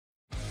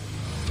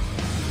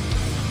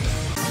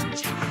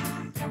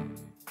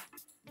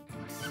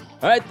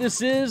All right,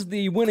 this is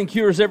the Winning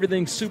Cures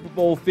Everything Super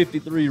Bowl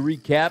 53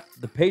 recap.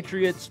 The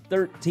Patriots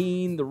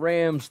 13, the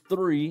Rams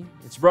 3.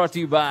 It's brought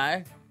to you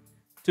by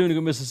Tunica,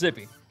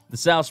 Mississippi, the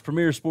South's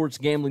premier sports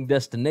gambling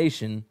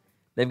destination.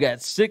 They've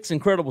got 6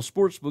 incredible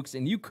sports books,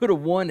 and you could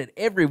have won at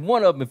every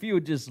one of them if you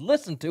would just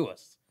listen to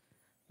us.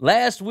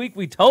 Last week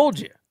we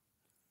told you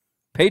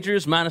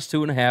Patriots minus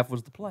 2.5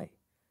 was the play.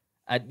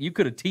 You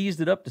could have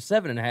teased it up to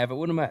 7.5. It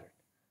wouldn't have mattered.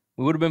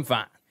 We would have been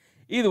fine.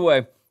 Either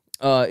way,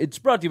 it's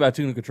brought to you by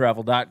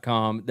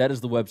TunicaTravel.com. That is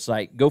the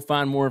website. Go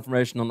find more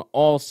information on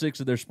all 6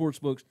 of their sports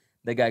books.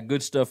 They got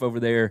good stuff over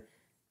there.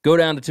 Go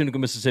down to Tunica,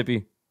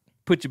 Mississippi.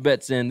 Put your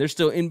bets in. There's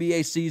still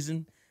NBA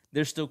season.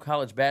 There's still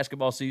college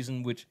basketball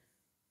season, which,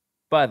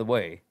 by the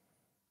way,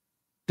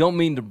 don't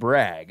mean to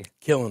brag.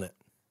 Killing it.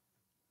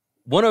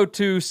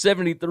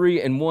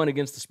 102-73-1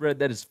 against the spread.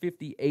 That is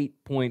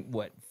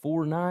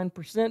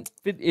 58.49%.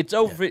 It's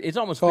over. It's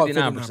almost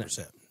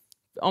 59%.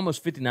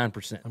 Almost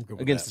 59%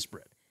 against the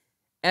spread.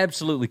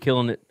 Absolutely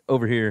killing it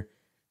over here.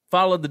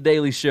 Follow the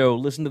daily show.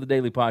 Listen to the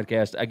daily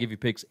podcast. I give you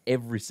picks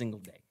every single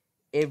day.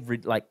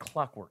 Like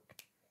clockwork.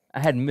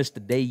 I hadn't missed a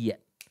day yet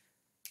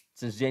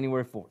since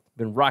January 4th.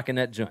 Been rocking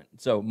that joint.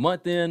 So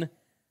month in,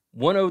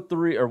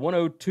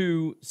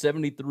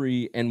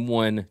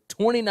 102-73-1,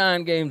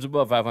 29 games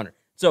above 500.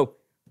 So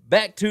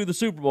back to the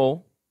Super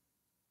Bowl.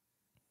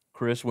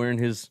 Chris wearing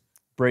his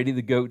Brady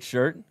the Goat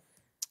shirt.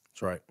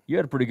 That's right. You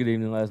had a pretty good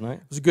evening last night.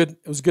 It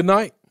was a good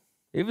night.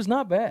 It was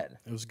not bad.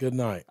 It was a good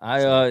night.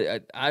 I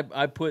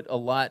put a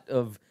lot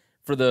of,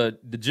 for the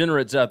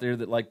degenerates out there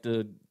that like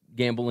to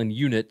gamble in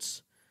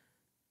units,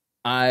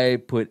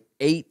 I put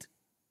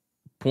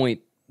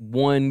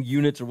 8.1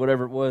 units or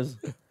whatever it was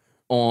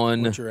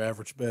on what your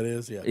average bet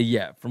is.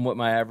 Yeah, from what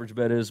my average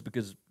bet is,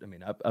 because I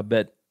mean I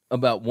bet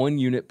about 1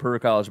 unit per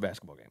college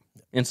basketball game,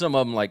 and some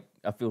of them like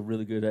I feel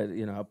really good at.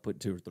 I put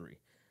 2 or 3,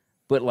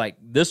 but like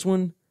this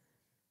one,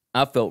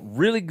 I felt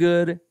really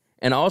good.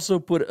 And I also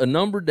put a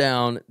number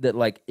down that,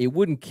 like, it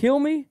wouldn't kill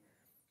me,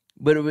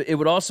 but it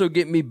would also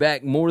get me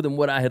back more than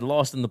what I had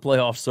lost in the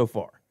playoffs so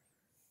far.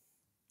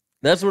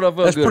 That's what I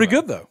felt. That's pretty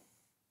good, though.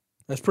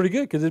 That's pretty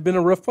good because it'd been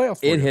a rough playoff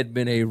for you. It had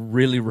been a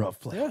really rough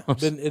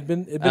playoff. Yeah, it'd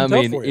been tough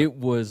for you. It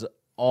was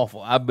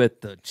awful. I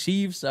bet the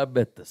Chiefs. I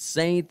bet the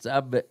Saints.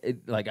 I bet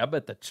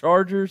the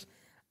Chargers.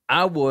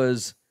 I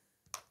was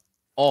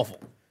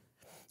awful.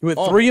 You went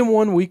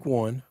 3-1 week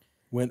 1.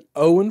 Went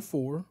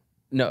 0-4.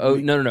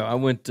 No. I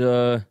went.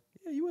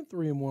 You went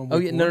 3-1. Oh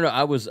yeah, no.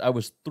 I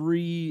was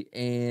 3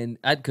 and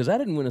because I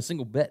didn't win a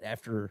single bet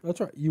after. That's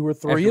right. You were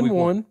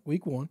 3-1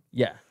 week 1.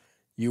 Yeah.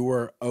 You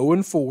were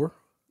 0-4.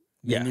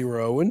 Then you were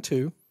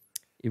 0-2.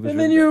 And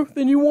then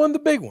you won the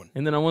big one.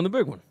 And then I won the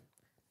big one.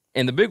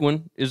 And the big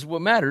one is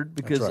what mattered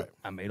because right.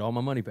 I made all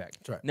my money back.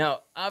 That's right. Now,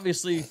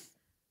 obviously,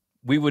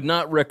 we would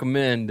not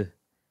recommend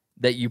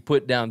that you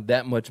put down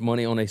that much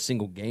money on a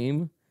single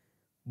game.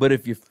 But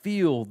if you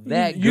feel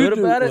that good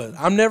about it,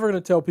 I'm never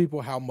going to tell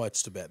people how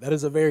much to bet. That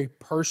is a very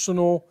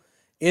personal,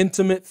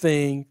 intimate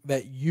thing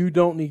that you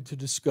don't need to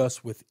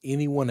discuss with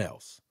anyone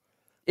else.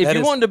 If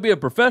you wanted to be a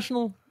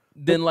professional,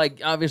 then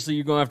like obviously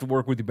you're going to have to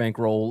work with your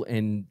bankroll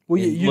and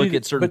look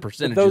at certain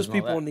percentages. But those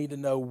people need to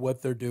know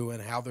what they're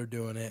doing, how they're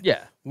doing it.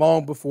 Yeah,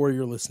 long before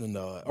you're listening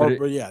to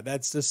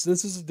it. This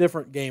is a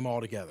different game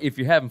altogether. If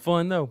you're having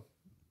fun though.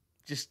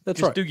 Just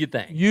do your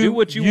thing. Do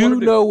what you want to do.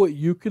 You know what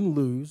you can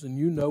lose, and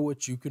you know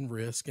what you can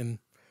risk, and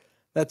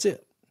that's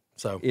it.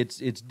 So it's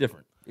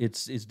different.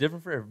 It's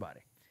different for everybody.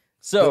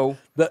 So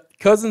the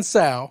cousin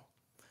Sal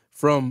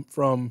from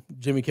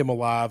Jimmy Kimmel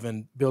Live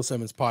and Bill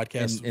Simmons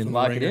podcast and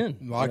Lock It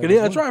In. Lock It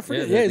In. That's right. I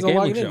forget. Yeah, he's on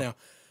Lock It In now.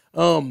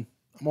 I'm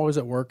always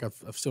at work.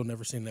 I've still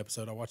never seen an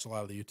episode. I watch a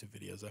lot of the YouTube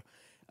videos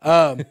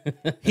though.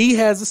 He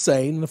has a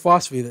saying, the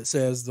philosophy that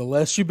says, "The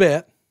less you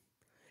bet,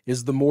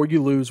 is the more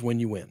you lose when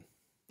you win."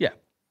 Yeah.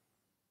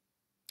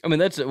 I mean,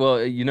 that's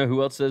you know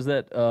who else says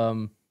that?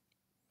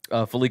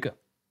 Felica.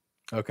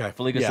 Okay.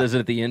 Felica says it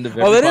at the end of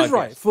every that podcast. Is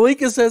right.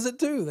 Felica says it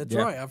too. That's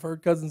right. I've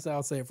heard Cousin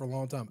Sal say it for a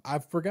long time. I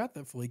forgot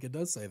that Felica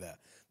does say that.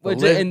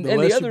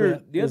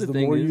 The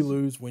more you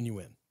lose when you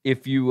win.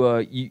 If you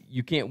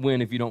can't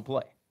win if you don't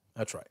play.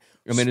 That's right.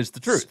 I mean, it's the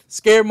truth.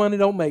 Scared money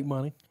don't make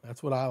money.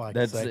 That's what I like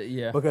to say.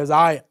 Yeah. Because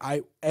I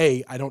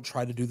don't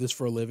try to do this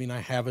for a living.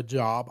 I have a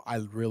job. I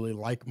really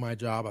like my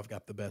job. I've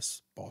got the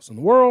best boss in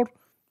the world.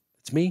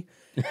 It's me.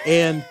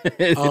 And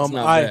it's not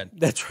bad.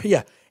 That's right.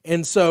 Yeah.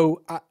 And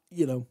so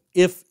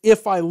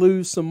if I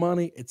lose some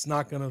money, it's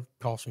not going to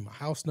cost me my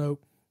house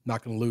note.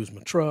 Not going to lose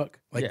my truck.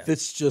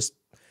 It's just,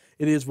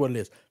 it is what it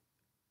is.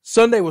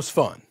 Sunday was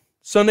fun.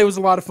 Sunday was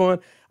a lot of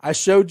fun. I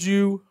showed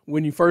you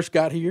when you first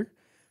got here.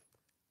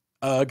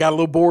 Got a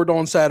little bored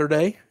on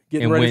Saturday,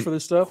 getting ready for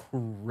this stuff.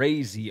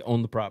 Crazy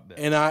on the prop bet.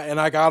 And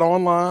I got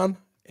online,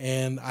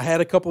 and I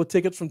had a couple of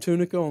tickets from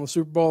Tunica on the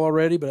Super Bowl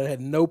already, but I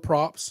had no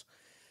props.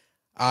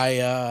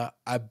 I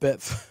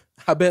bet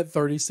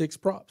 36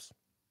 props.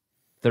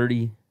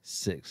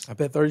 36. I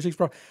bet 36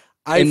 props.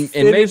 and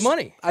made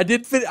money. I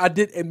did,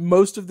 and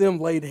most of them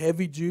laid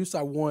heavy juice.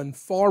 I won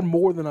far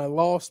more than I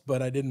lost,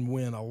 but I didn't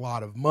win a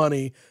lot of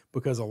money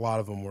because a lot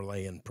of them were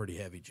laying pretty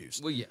heavy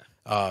juice. Well, yeah.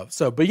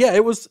 But yeah,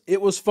 it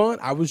was fun.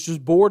 I was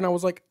just bored, and I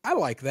was like, I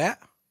like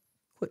that.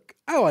 Click,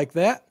 I like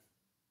that.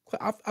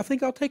 I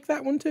think I'll take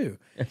that one too.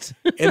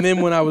 And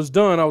then when I was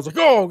done, I was like,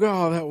 oh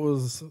god, that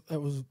was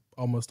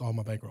almost all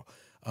my bankroll.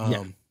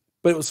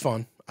 But it was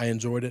fun. I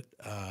enjoyed it.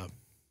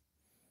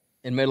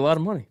 And made a lot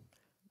of money.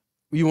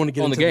 You want to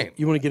get into the game?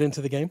 You want to get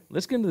into the game?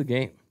 Let's get into the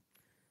game.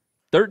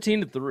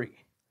 13-3.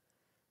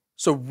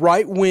 So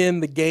right when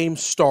the game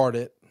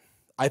started,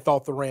 I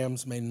thought the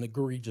Rams made an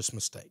egregious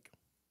mistake.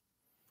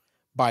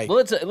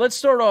 Let's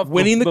start off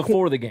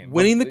before the game.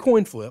 Winning the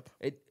coin flip.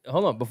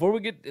 Hold on, before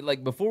we get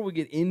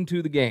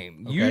into the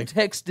game, okay. You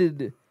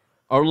texted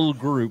our little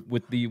group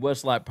with the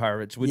Westlight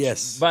Pirates,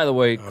 which, by the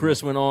way,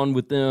 Chris went on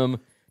with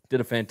them,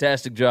 did a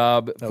fantastic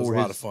job. That was a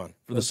lot of fun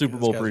for the Super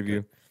Bowl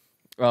preview.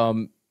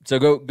 So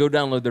go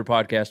download their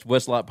podcast,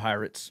 Westlight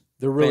Pirates.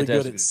 They're really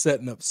good at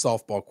setting up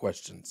softball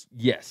questions.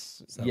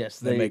 Yes, so yes,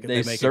 they make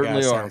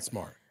certainly a guy are. Sound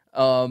smart.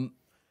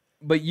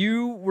 But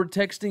you were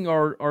texting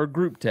our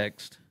group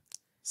text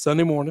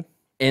Sunday morning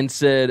and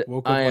said,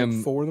 woke up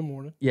like 4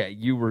 a.m. Yeah,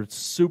 you were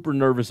super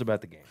nervous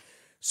about the game.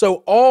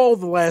 So all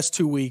the last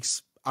 2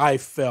 weeks,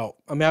 I've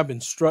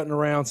been strutting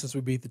around since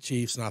we beat the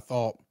Chiefs, and I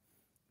thought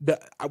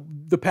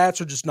the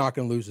Pats are just not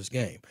going to lose this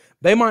game.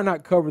 They might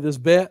not cover this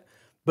bet,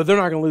 but they're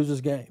not going to lose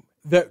this game.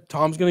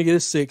 Tom's going to get a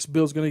 6,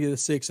 Bill's going to get a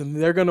 6, and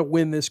they're going to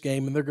win this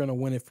game, and they're going to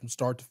win it from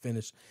start to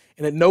finish.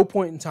 And at no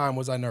point in time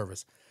was I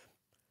nervous.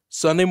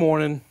 Sunday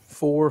morning,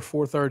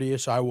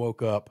 4:30-ish, I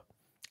woke up.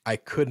 I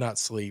could not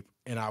sleep,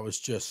 and I was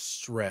just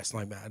stressed.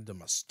 Like, my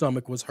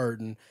stomach was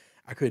hurting.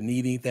 I couldn't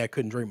eat anything. I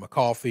couldn't drink my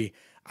coffee.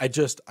 I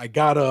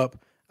got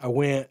up.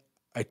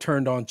 I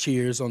turned on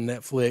Cheers on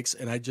Netflix,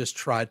 and I just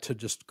tried to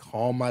just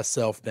calm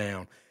myself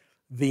down.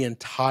 The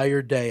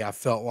entire day, I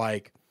felt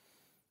like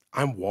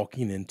I'm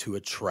walking into a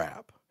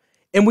trap.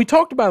 And we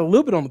talked about it a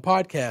little bit on the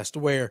podcast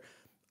where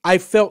I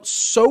felt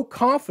so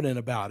confident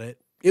about it,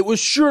 it was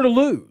sure to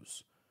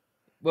lose.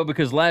 Well,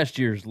 because last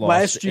year's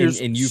loss,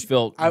 and you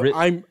felt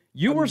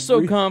you were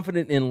so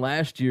confident in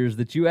last year's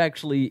that you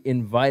actually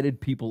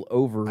invited people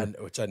over,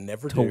 which I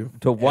never do,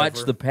 to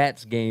watch the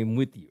Pats game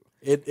with you.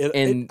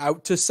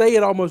 To say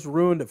it almost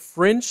ruined a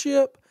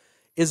friendship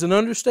is an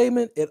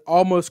understatement. It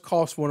almost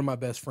cost one of my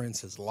best friends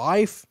his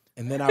life,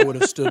 and then I would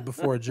have stood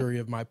before a jury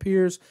of my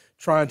peers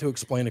trying to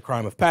explain a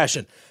crime of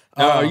passion.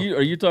 Are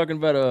you talking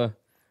about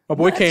my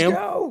boy Cam?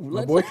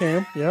 My boy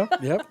Cam. Yeah,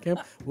 Cam.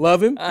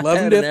 Love him. I love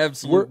him had to an death.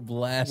 absolute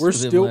blast.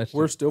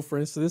 We're still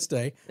friends to this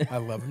day. I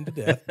love him to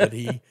death, but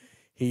he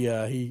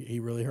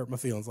really hurt my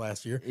feelings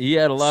last year. He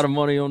had a lot of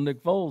money on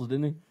Nick Foles,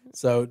 didn't he?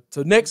 So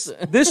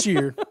this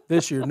year,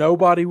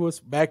 nobody was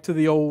back to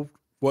the old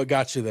what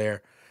got you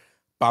there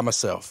by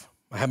myself.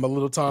 I had my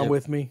little time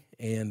with me,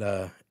 and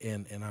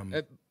I'm.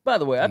 By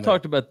the way, I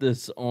talked about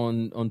this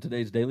on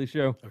today's Daily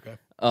Show. Okay.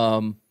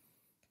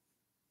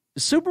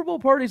 Super Bowl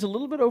party's a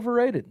little bit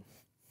overrated.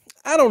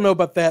 I don't know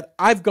about that.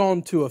 I've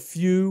gone to a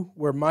few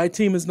where my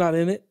team is not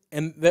in it,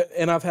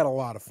 and I've had a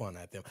lot of fun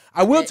at them.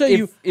 I will tell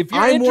you, if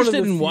you're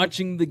interested in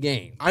watching the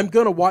game, I'm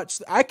going to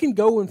watch. I can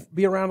go and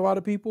be around a lot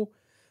of people,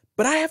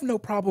 but I have no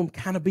problem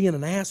kind of being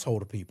an asshole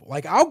to people.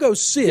 Like, I'll go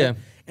sit,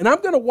 and I'm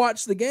going to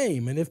watch the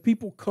game, and if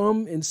people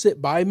come and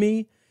sit by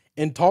me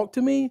and talk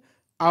to me,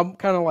 I'm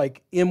kind of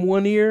like in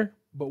one ear,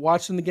 but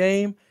watching the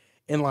game,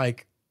 and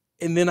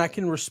then I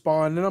can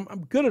respond, and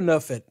I'm good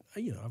enough at,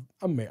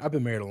 I've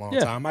been married a long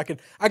time. I can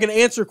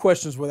answer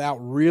questions without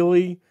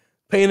really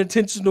paying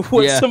attention to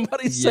what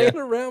somebody's saying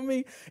around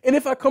me. And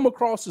if I come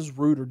across as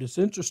rude or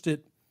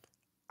disinterested,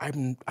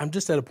 I'm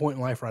just at a point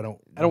in life where I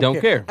don't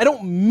care. I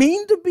don't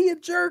mean to be a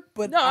jerk,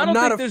 but I'm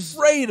not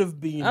afraid of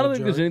being a jerk. I don't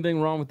think there's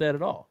anything wrong with that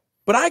at all.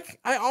 But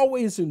I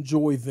always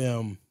enjoy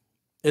them.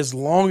 As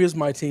long as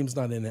my team's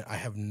not in it, I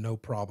have no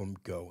problem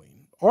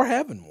going or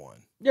having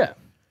one. Yeah.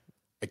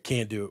 I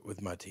can't do it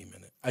with my team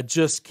in it. I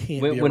just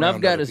can't. When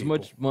I've got as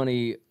much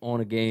money on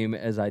a game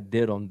as I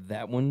did on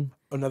that one.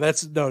 Oh no,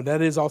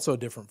 that is also a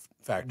different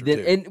factor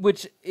too. And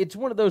which it's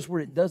one of those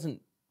where it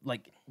doesn't,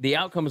 like, the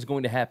outcome is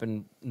going to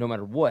happen no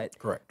matter what.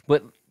 Correct.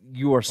 But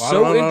you are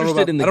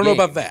interested in the game. I don't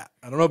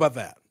know about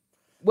that.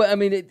 Well, I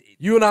mean,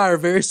 you and I are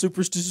very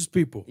superstitious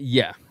people.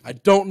 Yeah. I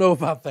don't know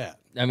about that.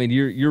 I mean,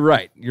 you're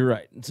right. You're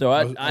right. So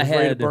I was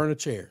ready to burn a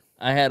chair.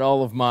 I had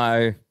all of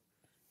my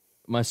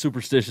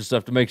superstitious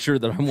stuff to make sure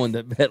that I won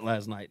that bet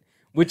last night,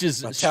 which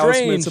is my strange.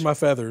 Talismans and my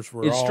feathers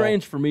were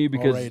strange for me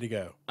because ready to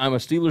go. I'm a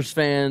Steelers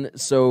fan,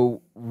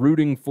 so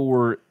rooting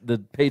for the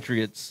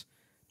Patriots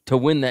to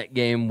win that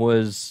game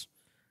was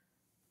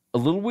a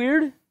little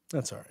weird.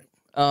 That's all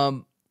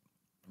right.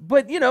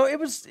 But it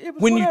was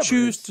when whatever. You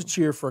choose to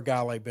cheer for a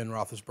guy like Ben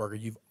Roethlisberger,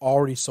 you've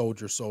already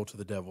sold your soul to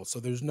the devil. So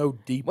there's no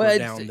deeper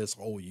down this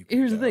hole you can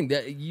Here's go. the thing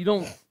that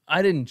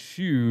I didn't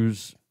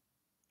choose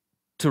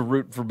to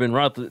root for Ben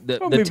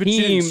Roethlisberger. The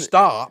team team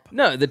stop.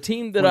 No, the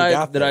team that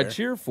I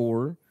cheer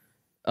for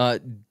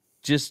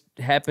just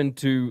happened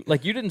to,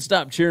 like, you didn't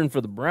stop cheering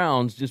for the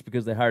Browns just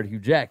because they hired Hugh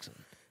Jackson.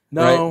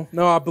 No, right?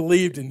 no, I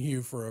believed in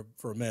Hugh for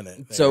a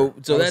minute. There. So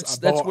that's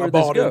where I this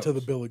bought goes. into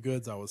the bill of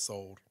goods I was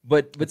sold.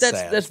 But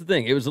that's the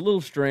thing. It was a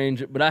little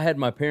strange. But I had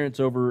my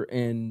parents over,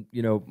 and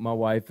my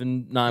wife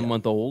and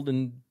 9-month-old,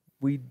 and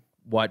we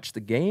watched the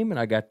game, and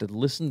I got to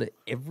listen to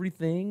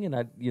everything, and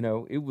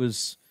it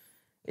was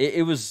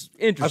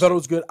interesting. I thought it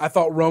was good. I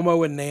thought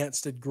Romo and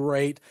Nance did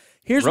great.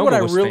 Here's Romo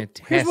what was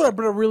Here's what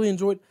I really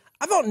enjoyed.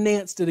 I thought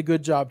Nance did a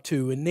good job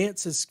too, and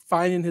Nance is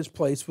finding his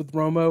place with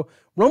Romo.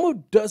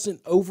 Romo doesn't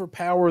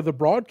overpower the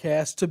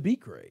broadcast to be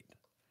great.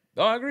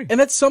 Oh, I agree. And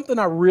that's something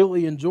I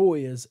really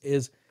enjoy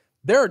is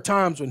there are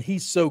times when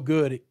he's so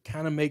good it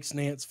kind of makes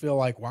Nance feel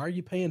like, why are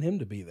you paying him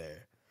to be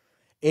there?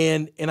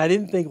 And I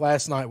didn't think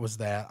last night was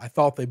that. I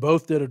thought they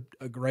both did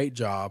a great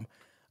job.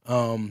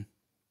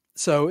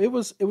 So it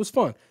was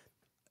fun.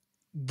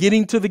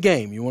 Getting to the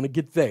game, you want to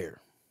get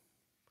there.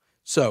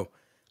 So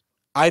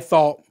I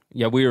thought,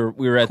 yeah, we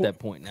were at that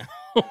point now.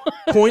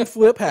 coin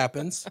flip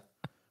happens.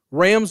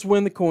 Rams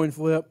win the coin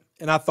flip,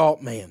 and I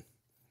thought, man,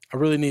 I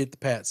really needed the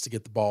Pats to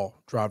get the ball,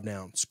 drive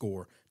down,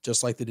 score,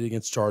 just like they did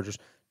against Chargers,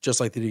 just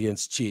like they did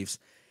against Chiefs.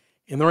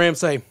 And the Rams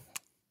say,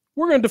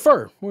 we're going to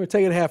defer. We're going to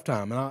take it at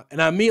halftime.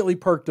 And I immediately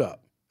perked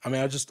up. I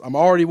mean, I'm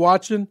already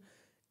watching,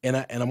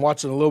 and I'm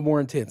watching a little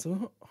more intense.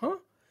 Huh? Is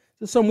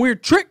this some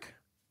weird trick?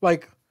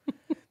 Like,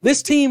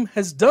 this team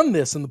has done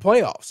this in the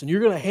playoffs, and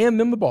you're going to hand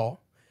them the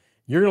ball.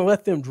 You're going to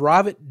let them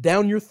drive it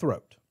down your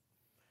throat.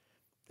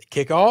 They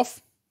kick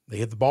off. They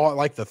hit the ball at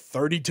like the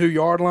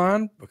 32-yard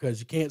line because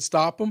you can't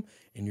stop them,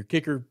 and your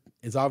kicker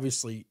is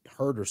obviously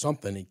hurt or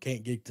something. He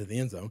can't get to the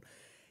end zone.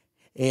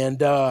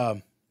 And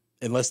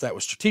unless that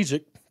was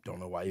strategic, don't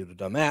know why you would have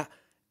done that.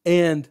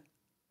 And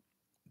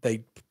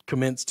they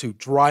commence to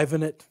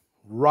driving it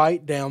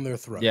right down their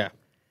throat. Yeah.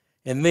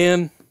 And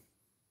then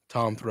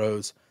Tom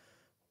throws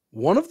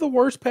one of the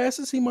worst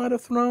passes he might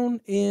have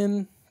thrown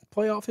in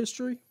playoff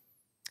history.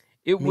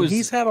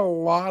 He's had a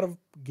lot of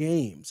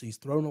games. He's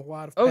thrown a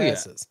lot of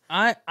passes.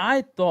 Yeah.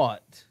 I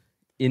thought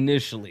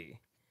initially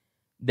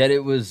that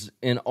it was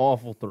an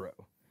awful throw.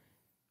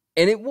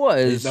 And it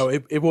was. No,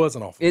 it was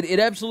an awful throw. It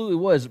absolutely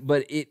was.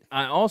 But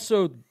I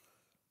also,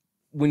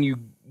 when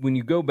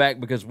you go back,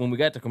 because when we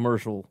got to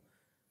commercial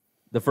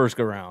the first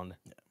go round,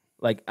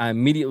 like I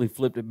immediately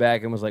flipped it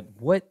back and was like,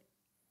 what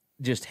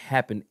just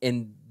happened?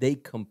 And they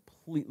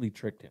completely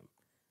tricked him.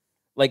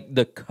 Like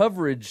the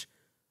coverage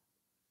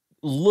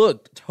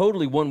looked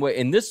totally one way,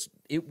 and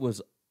it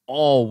was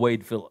all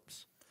Wade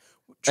Phillips.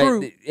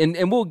 True,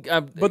 and we'll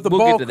but we'll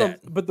ball get to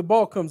that. But the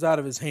ball comes out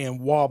of his hand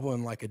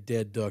wobbling like a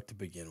dead duck to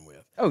begin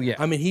with. Oh yeah,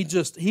 I mean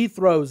he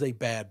throws a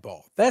bad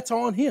ball. That's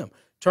on him.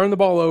 Turn the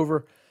ball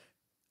over.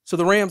 So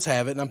the Rams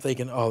have it, and I'm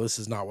thinking, oh, this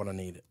is not what I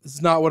needed. This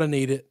is not what I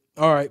needed.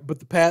 All right, but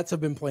the Pats have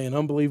been playing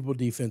unbelievable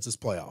defense this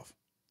playoff.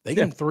 They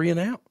get 3 and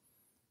out.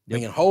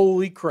 Thinking,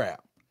 holy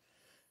crap.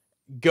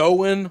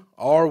 Going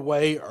our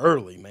way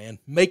early, man.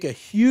 Make a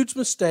huge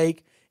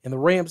mistake, and the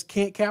Rams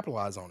can't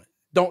capitalize on it.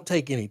 Don't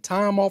take any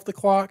time off the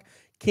clock.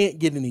 Can't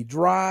get any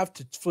drive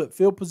to flip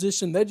field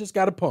position. They just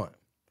got to punt.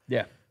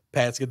 Yeah.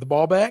 Pats get the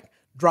ball back,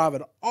 drive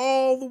it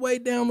all the way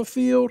down the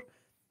field,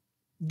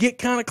 get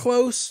kind of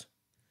close,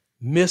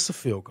 miss a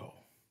field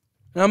goal.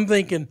 And I'm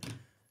thinking,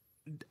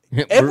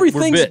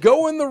 everything's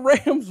going the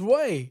Rams'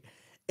 way,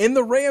 and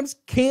the Rams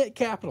can't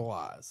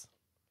capitalize.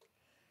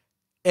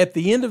 At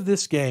the end of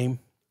this game,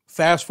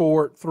 fast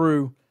forward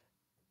through,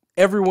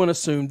 everyone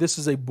assumed this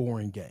is a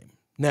boring game.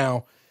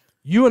 Now,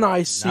 you and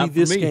I see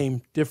this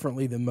game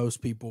differently than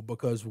most people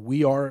because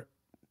we are,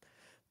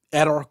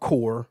 at our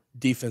core,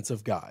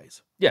 defensive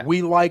guys. Yeah.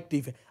 We like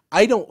defense.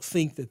 I don't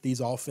think that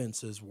these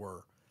offenses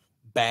were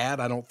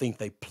bad. I don't think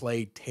they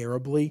played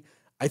terribly.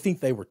 I think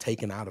they were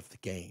taken out of the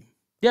game.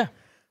 Yeah.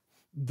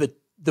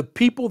 The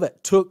people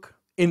that took,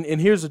 and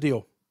here's the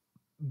deal.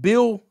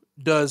 Bill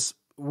does,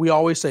 we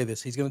always say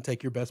this, he's going to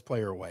take your best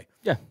player away.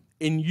 Yeah.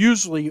 And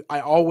usually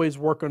I always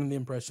work under the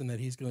impression that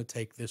he's going to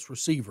take this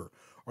receiver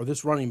or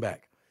this running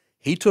back.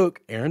 He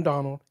took Aaron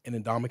Donald and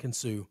Ndamukong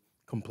Suh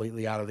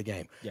completely out of the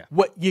game. Yeah.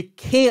 What you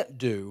can't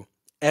do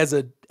as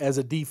a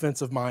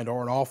defensive mind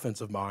or an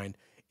offensive mind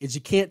is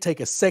you can't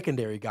take a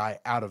secondary guy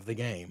out of the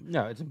game.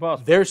 No, it's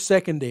impossible. Their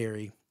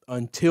secondary,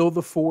 until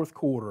the fourth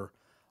quarter,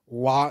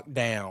 locked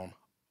down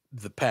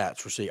the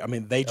Pats receiver. I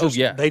mean, they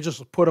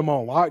just put them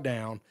on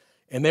lockdown,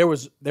 and there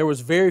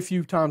was very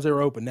few times they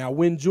were open. Now,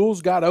 when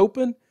Jules got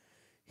open,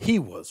 he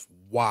was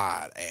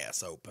wide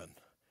ass open.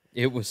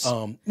 It was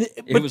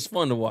it was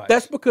fun to watch.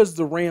 That's because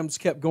the Rams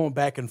kept going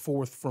back and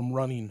forth from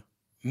running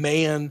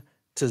man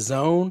to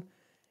zone.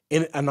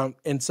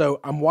 And so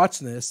I'm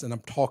watching this and I'm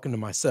talking to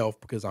myself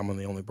because I'm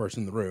the only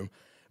person in the room.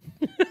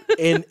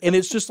 and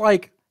it's just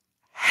like,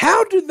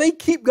 how do they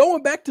keep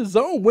going back to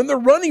zone? When they're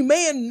running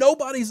man,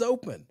 nobody's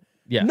open.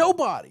 Yeah.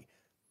 Nobody.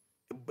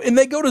 And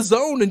they go to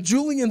zone and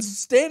Julian's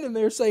standing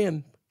there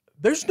saying,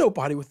 there's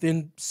nobody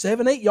within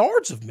 7-8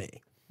 yards of me.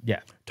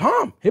 Yeah.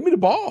 Tom, hit me the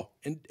ball.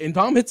 And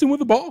Tom hits him with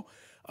the ball.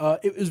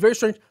 It was very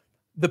strange.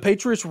 The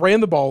Patriots ran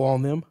the ball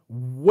on them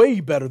way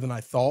better than I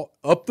thought,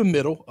 up the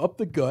middle, up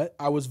the gut.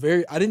 I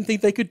didn't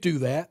think they could do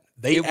that.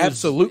 They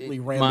absolutely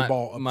ran the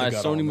ball up the gut. My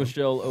Sony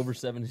Michel over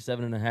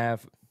 77.5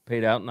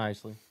 paid out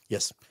nicely.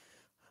 Yes.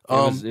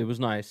 It was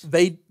nice.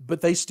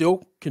 But they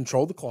still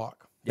controlled the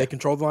clock. They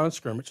controlled the line of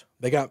scrimmage.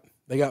 They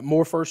got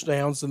more first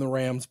downs than the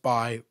Rams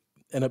by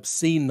an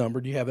obscene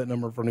number. Do you have that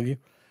number in front of you?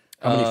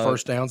 How many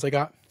first downs they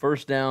got?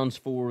 First downs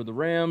for the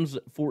Rams,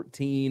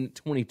 14,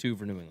 22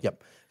 for New England.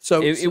 Yep.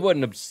 So it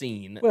wasn't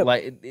obscene. Well,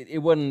 like it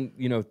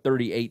wasn't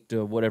 38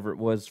 to whatever it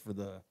was for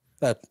the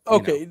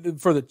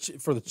for the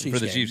Chiefs. For the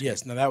Chiefs.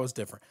 Yes, no, that was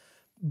different.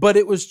 But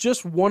it was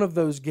just one of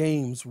those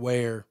games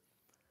where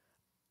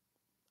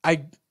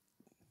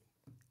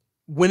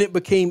when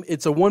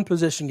it's a one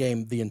possession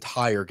game the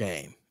entire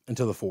game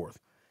until the fourth.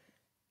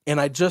 And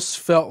I just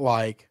felt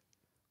like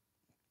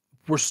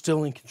we're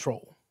still in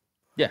control.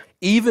 Yeah.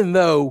 Even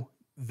though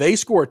they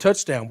score a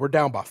touchdown, we're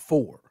down by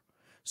 4.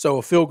 So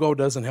a field goal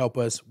doesn't help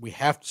us. We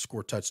have to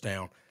score a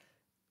touchdown.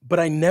 But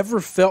I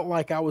never felt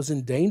like I was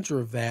in danger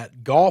of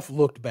that. Goff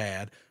looked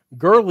bad.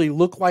 Gurley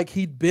looked like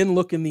he'd been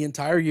looking the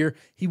entire year.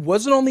 He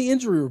wasn't on the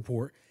injury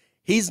report.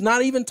 He's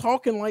not even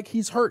talking like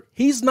he's hurt.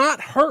 He's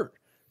not hurt.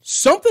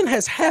 Something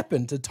has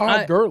happened to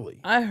Todd Gurley.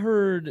 I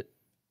heard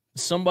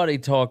somebody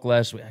talk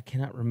last week. I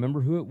cannot remember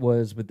who it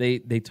was, but they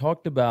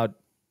talked about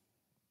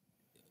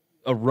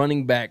a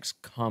running back's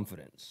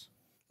confidence.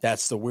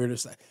 That's the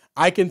weirdest thing.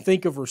 I can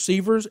think of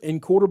receivers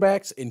and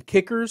quarterbacks and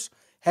kickers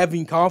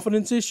having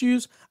confidence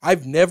issues.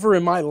 I've never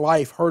in my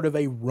life heard of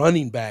a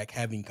running back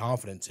having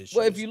confidence issues.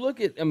 Well, if you look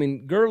at,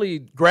 Gurley...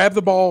 Grab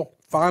the ball,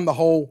 find the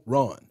hole,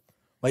 run.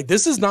 Like,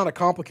 this is not a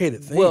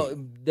complicated thing. Well,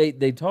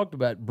 they talked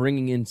about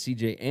bringing in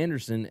C.J.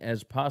 Anderson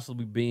as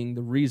possibly being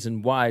the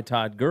reason why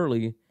Todd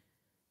Gurley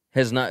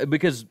has not...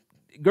 Because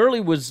Gurley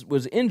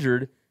was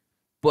injured,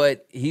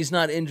 but he's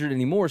not injured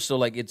anymore,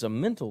 so, it's a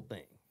mental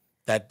thing.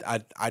 That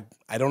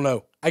I don't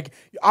know.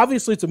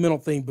 Obviously, it's a mental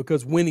thing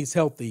because when he's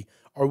healthy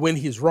or when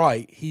he's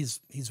right, he's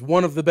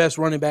one of the best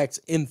running backs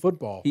in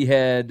football. He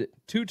had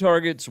 2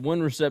 targets,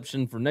 1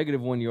 reception for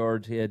 -1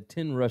 yards. He had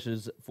 10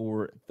 rushes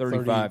for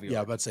 35 yards. Yeah,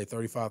 I was about to say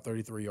 35,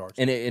 33 yards.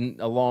 And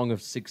a long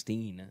of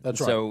 16.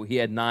 That's right. So he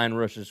had 9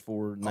 rushes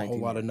for 19 A whole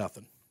lot yards. of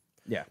nothing.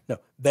 Yeah. No,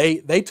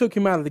 they took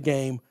him out of the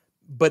game,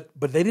 but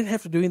they didn't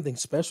have to do anything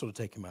special to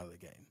take him out of the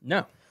game.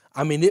 No.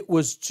 It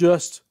was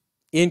just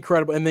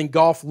incredible. And then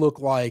Goff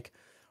looked like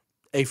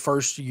a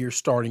first-year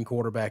starting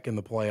quarterback in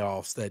the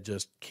playoffs that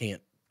just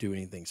can't do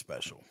anything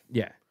special.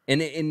 Yeah.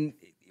 And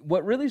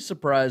what really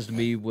surprised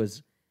me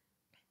was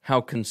how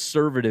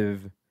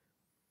conservative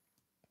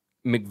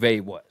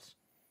McVay was.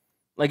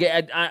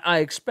 I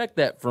expect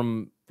that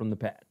from the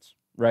Pats,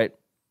 right?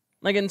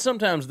 And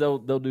sometimes they'll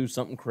do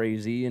something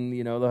crazy and,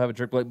 they'll have a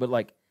trick play. But,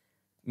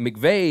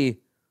 McVay,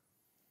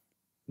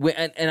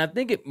 and I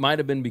think it might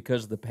have been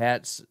because the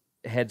Pats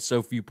had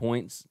so few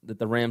points that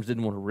the Rams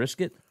didn't want to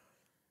risk it.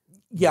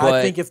 Yeah,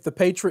 I think if the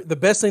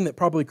best thing that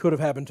probably could have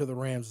happened to the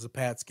Rams is the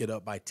Pats get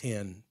up by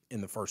 10 in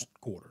the first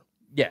quarter.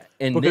 Yeah,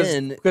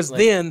 because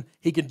then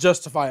he could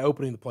justify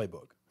opening the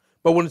playbook.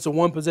 But when it's a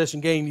one-possession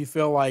game, you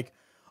feel like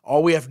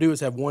all we have to do is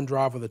have one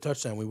drive with a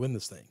touchdown. We win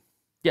this thing.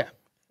 Yeah.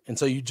 And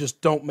so you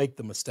just don't make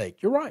the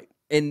mistake. You're right.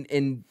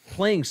 And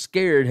playing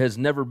scared has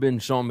never been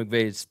Sean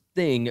McVay's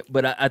thing,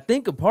 but I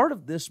think a part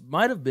of this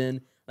might have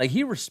been,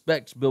 he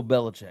respects Bill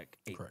Belichick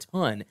a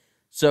ton.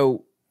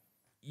 So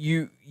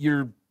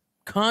you're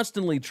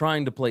constantly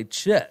trying to play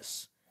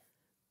chess,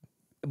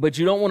 but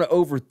you don't want to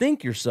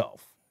overthink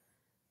yourself.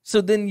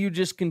 So then you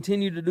just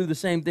continue to do the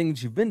same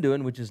things you've been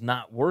doing, which is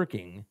not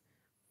working.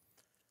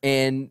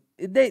 And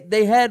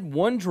they had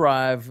one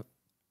drive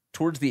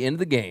towards the end of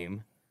the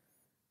game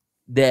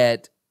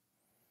that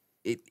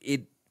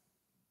it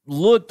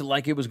looked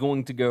like it was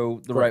going to go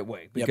the right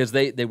way because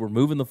they were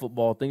moving the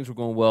football, things were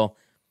going well,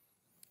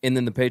 and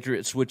then the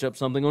Patriots switch up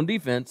something on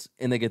defense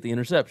and they get the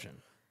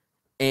interception.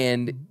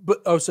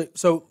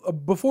 So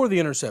before the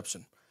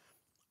interception,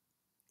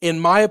 in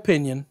my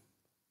opinion,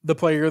 the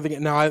player of the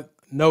game. Now,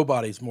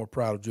 nobody's more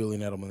proud of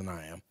Julian Edelman than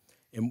I am,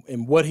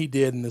 and what he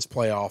did in this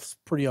playoffs,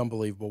 pretty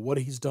unbelievable. What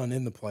he's done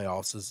in the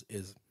playoffs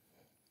is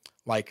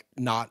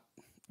not.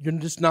 You're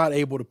just not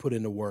able to put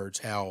into words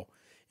how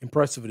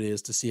impressive it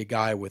is to see a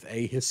guy with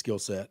A, his skill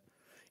set,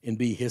 and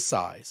B, his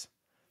size,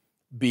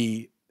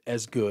 be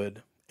as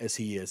good as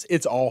he is.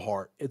 It's all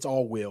heart. It's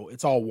all will.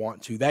 It's all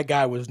want to. That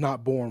guy was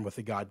not born with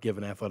a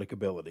God-given athletic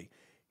ability.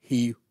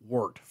 He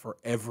worked for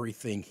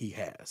everything he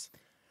has.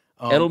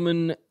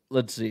 Edelman,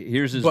 let's see.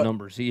 Here's his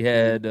numbers. He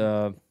had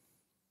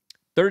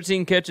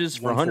 13 catches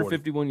for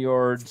 151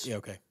 yards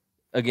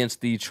against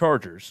the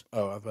Chargers.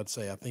 Oh, I was about to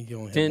say, I think he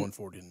only had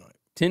 140 tonight.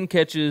 10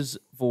 catches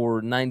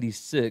for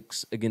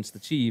 96 against the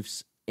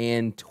Chiefs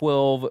and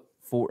 12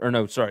 for – or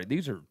no, sorry,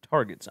 these are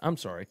targets. I'm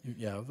sorry.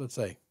 Yeah, I was about to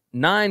say.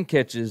 9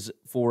 catches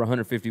for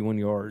 151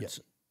 yards,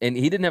 and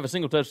he didn't have a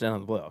single touchdown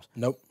in the playoffs.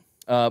 Nope.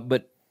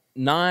 But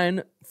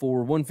 9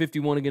 for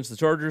 151 against the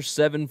Chargers,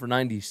 7 for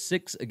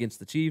 96 against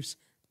the Chiefs,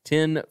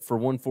 10 for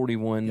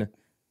 141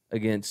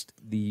 against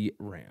the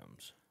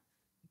Rams.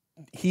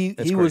 he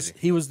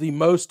was the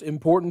most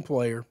important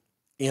player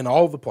in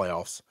all the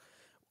playoffs.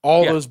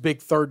 All those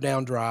big third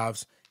down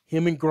drives,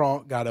 him and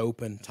Gronk got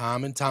open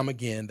time and time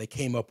again. They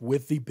came up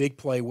with the big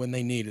play when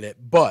they needed it.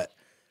 But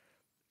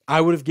I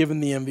would have given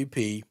the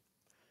MVP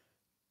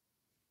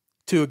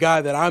to a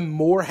guy that I'm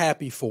more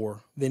happy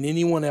for than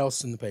anyone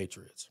else in the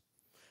Patriots.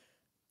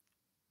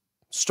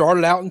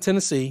 Started out in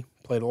Tennessee,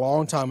 played a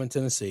long time in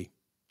Tennessee.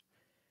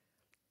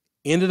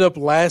 Ended up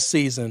last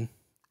season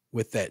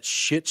with that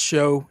shit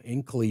show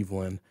in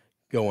Cleveland,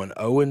 going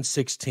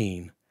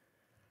 0-16.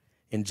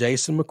 And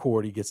Jason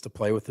McCourty gets to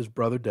play with his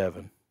brother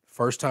Devin.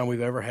 First time we've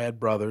ever had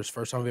brothers.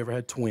 First time we've ever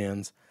had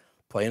twins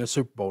playing a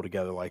Super Bowl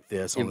together like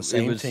this on the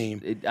same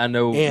team. I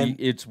know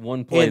it's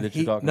one play that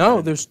you're talking about.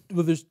 No, there's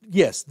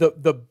yes,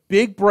 the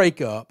big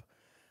breakup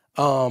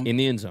in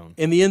the end zone.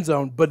 In the end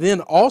zone, but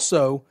then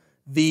also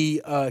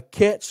the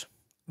catch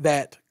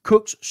that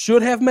Cooks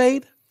should have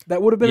made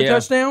that would have been a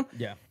touchdown.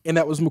 Yeah. And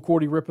that was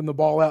McCourty ripping the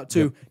ball out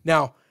too. Yep.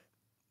 Now,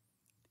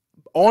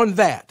 on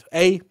that,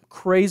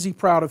 crazy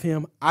proud of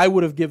him. I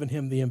would have given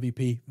him the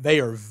MVP. They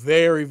are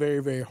very, very,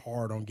 very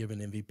hard on giving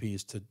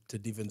MVPs to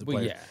defensive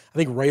players. Yeah. I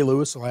think Ray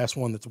Lewis, the last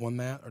one that's won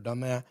that or done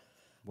that.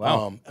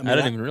 Wow. I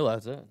didn't even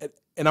realize that.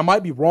 And I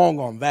might be wrong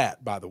on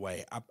that, by the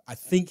way. I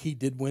think he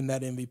did win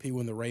that MVP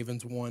when the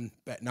Ravens won,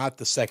 but not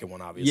the second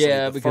one, obviously.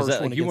 Yeah, the because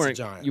first one you against the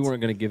Giants.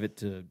 weren't going to give it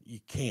to. You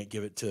can't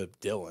give it to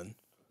Dylan.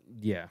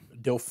 Yeah,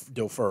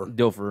 Dilfer.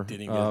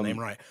 Didn't even get the name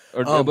right.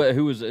 But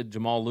who was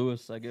Jamal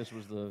Lewis? I guess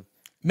was the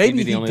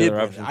maybe the he only did. other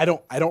Win.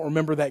 option. I don't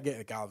remember that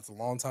game. God, it was a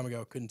long time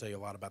ago. Couldn't tell you a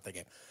lot about that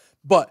game.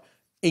 But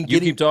you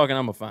keep talking,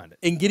 I'm gonna find it.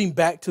 In getting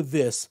back to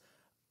this,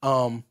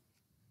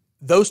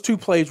 those two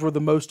plays were the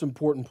most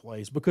important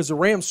plays because the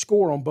Rams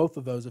score on both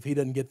of those if he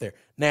doesn't get there.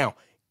 Now,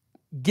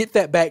 get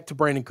that back to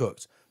Brandon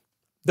Cooks.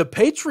 The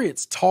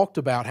Patriots talked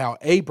about how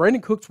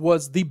Brandon Cooks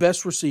was the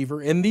best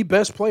receiver and the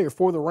best player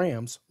for the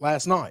Rams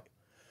last night.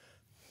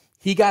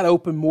 He got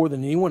open more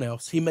than anyone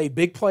else. He made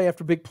big play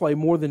after big play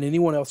more than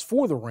anyone else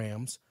for the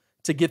Rams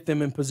to get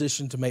them in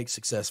position to make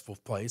successful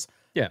plays.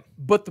 Yeah.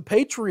 But the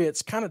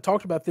Patriots kind of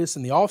talked about this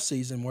in the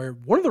offseason where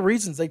one of the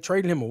reasons they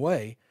traded him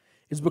away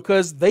is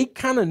because they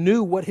kind of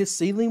knew what his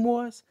ceiling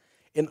was.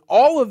 And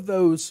all of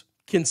those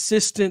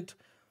consistent,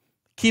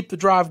 keep the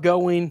drive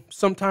going,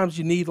 sometimes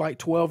you need like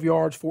 12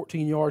 yards,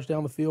 14 yards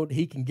down the field.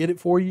 He can get it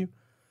for you.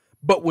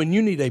 But when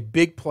you need a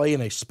big play in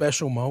a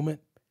special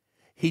moment,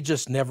 he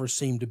just never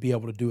seemed to be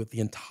able to do it the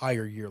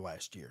entire year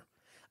last year.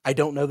 I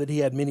don't know that he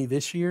had many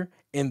this year.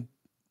 And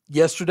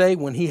yesterday,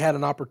 when he had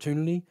an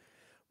opportunity,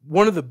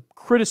 one of the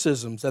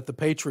criticisms that the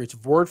Patriots,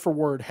 word for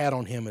word, had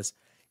on him is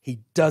he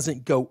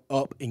doesn't go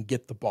up and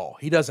get the ball.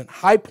 He doesn't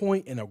high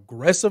point and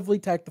aggressively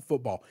tack the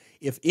football.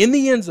 If in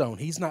the end zone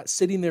he's not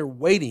sitting there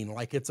waiting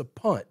like it's a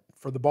punt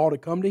for the ball to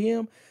come to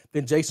him,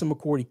 then Jason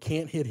McCourty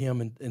can't hit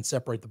him and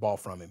separate the ball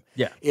from him.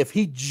 Yeah. If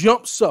he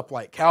jumps up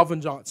like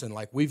Calvin Johnson,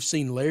 like we've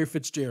seen Larry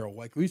Fitzgerald,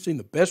 like we've seen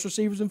the best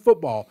receivers in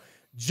football,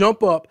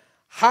 jump up,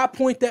 high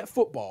point that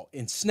football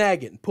and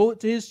snag it and pull it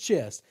to his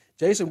chest,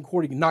 Jason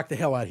McCourty can knock the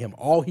hell out of him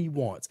all he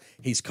wants.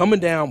 He's coming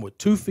down with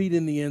 2 feet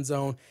in the end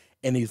zone,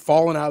 and he's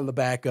falling out of the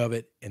back of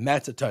it, and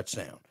that's a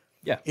touchdown.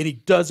 Yeah. And he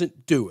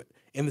doesn't do it.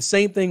 And the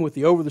same thing with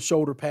the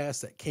over-the-shoulder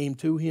pass that came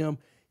to him.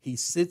 He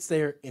sits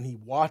there and he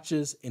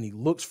watches and he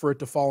looks for it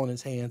to fall in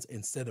his hands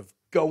instead of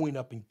going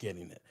up and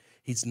getting it.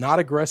 He's not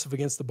aggressive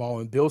against the ball.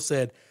 And Bill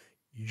said,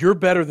 you're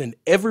better than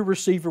every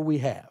receiver we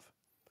have,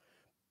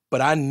 but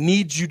I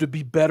need you to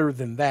be better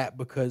than that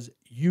because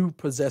you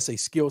possess a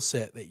skill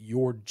set that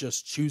you're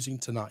just choosing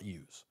to not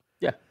use.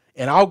 Yeah.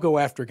 And I'll go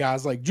after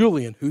guys like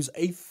Julian, who's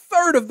a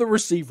third of the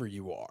receiver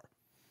you are.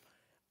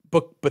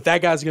 But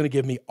that guy's going to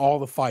give me all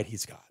the fight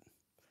he's got.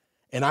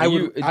 And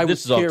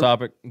this is off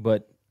topic,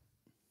 but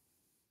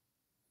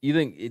you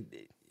think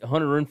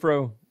Hunter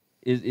Renfrow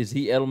is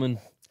he Edelman?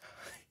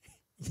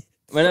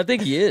 I mean, I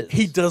think he is.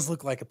 He does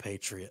look like a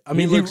Patriot. I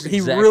mean, he exactly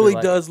really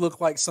like does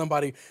look like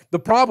somebody. The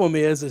problem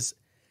is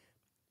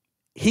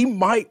he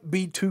might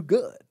be too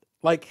good.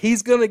 Like,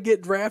 he's going to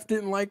get drafted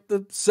in like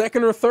the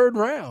second or third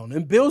round,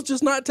 and Bill's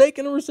just not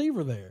taking a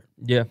receiver there.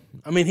 Yeah.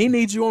 I mean, he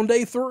needs you on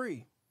day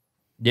 3.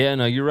 Yeah,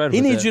 no, you're right.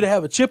 He needs you to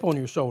have a chip on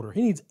your shoulder.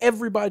 He needs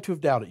everybody to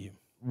have doubted you.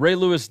 Ray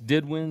Lewis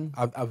did win.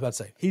 I was about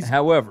to say. He's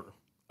however,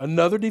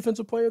 another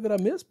defensive player that I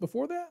missed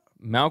before that.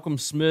 Malcolm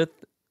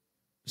Smith,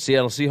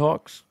 Seattle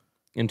Seahawks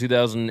in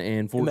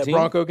 2014. In that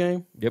Bronco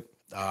game? Yep.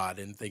 I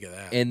didn't think of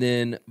that. And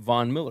then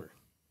Von Miller.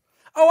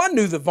 Oh, I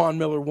knew that Von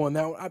Miller won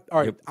that one. All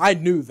right, yep. I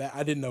knew that.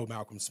 I didn't know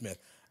Malcolm Smith.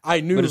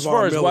 I knew but as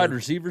far as Miller wide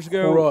receivers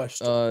go,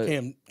 crushed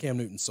Cam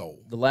Newton's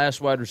soul. The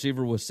last wide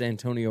receiver was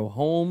Santonio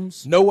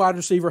Holmes. No wide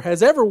receiver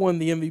has ever won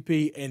the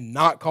MVP and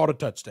not caught a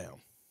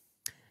touchdown.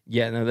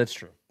 Yeah, no, that's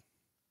true.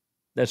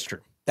 That's true.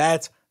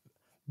 But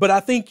I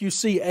think you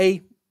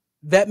see,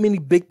 that many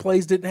big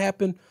plays didn't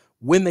happen.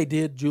 When they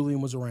did,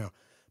 Julian was around.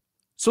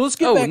 So let's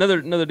get back.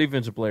 Another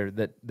defensive player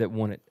that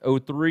won it.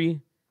 2003,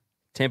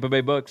 Tampa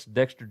Bay Bucks,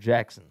 Dexter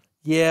Jackson.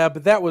 Yeah,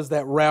 but that was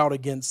that route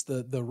against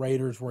the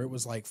Raiders where it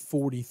was like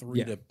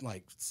 43 to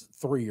like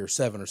 3 or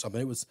 7 or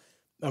something.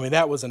 I mean,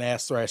 that was an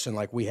ass thrashing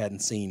like we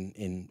hadn't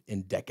seen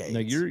in decades. No,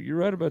 you're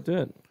right about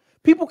that.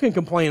 People can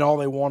complain all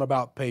they want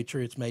about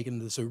Patriots making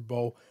the Super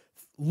Bowl.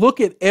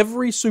 Look at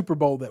every Super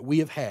Bowl that we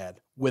have had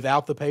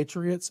without the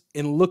Patriots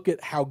and look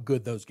at how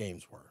good those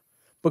games were,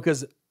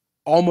 because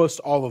almost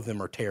all of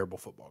them are terrible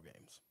football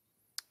games.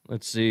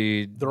 Let's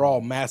see. They're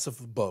all massive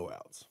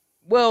blowouts.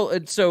 Well,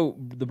 so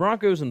the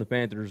Broncos and the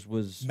Panthers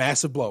was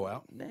massive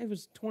blowout. It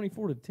was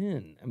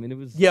 24-10. I mean, it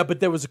was but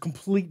there was a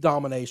complete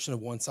domination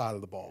of one side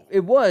of the ball.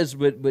 It was,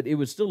 but it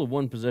was still a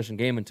one possession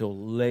game until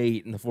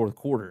late in the fourth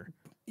quarter.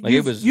 Like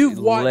you've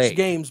watched late.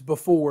 games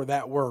before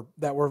that were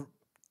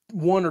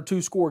 1 or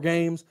 2 score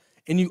games,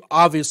 and you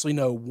obviously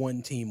know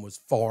one team was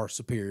far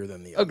superior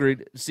than the other.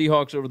 Agreed.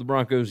 Seahawks over the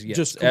Broncos, yes,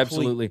 just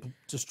absolutely.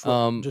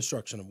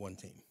 Destruction of one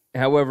team.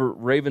 However,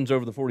 Ravens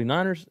over the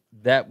 49ers,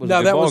 that was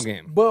a good ball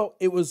game. Well,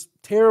 it was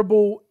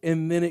terrible,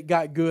 and then it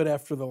got good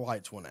after the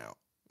lights went out.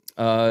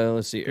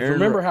 Let's see.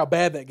 Remember how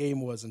bad that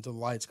game was until the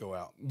lights go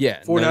out.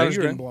 Yeah. 49ers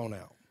getting blown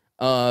out.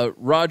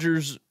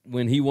 Rodgers,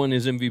 when he won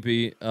his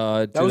MVP,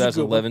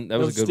 2011, that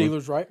was a good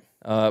Steelers, one.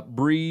 right?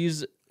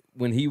 Breeze,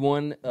 when he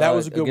won that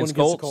was a good against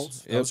one against Colts. the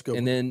Colts. Yep. That was a good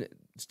and one. then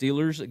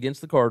Steelers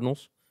against the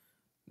Cardinals.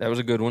 That was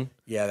a good one.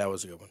 Yeah, that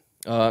was a good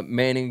one.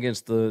 Manning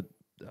against the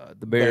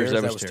Bears.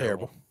 That was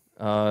terrible.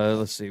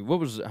 Let's see. What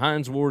was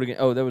Hines Ward again?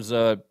 Oh, that was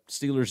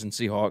Steelers and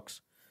Seahawks.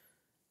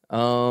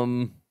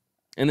 And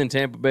then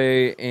Tampa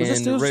Bay and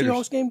was the Raiders.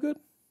 Seahawks game good?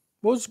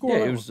 What was the score?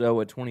 Yeah, it was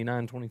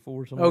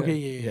 29-24 something. Okay,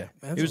 yeah.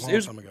 That was a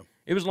long time ago.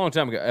 It was a long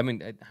time ago. I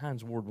mean,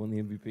 Hines Ward won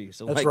the MVP.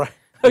 So that's right.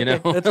 You know,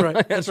 that's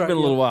right. It's been a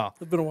little while.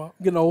 It's been a while.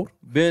 Getting old.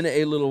 Been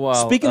a little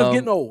while. Speaking of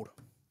getting old,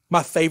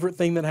 my favorite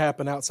thing that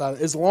happened outside,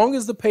 as long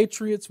as the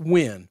Patriots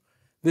win,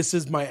 this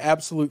is my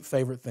absolute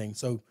favorite thing.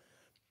 So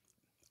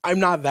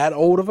I'm not that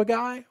old of a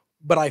guy,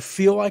 but I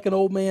feel like an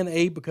old man,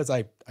 A, because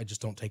I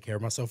just don't take care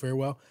of myself very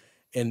well,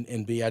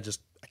 and B,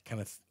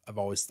 I've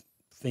always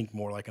think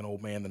more like an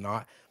old man than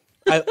not.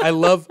 I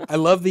love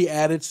the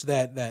adage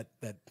that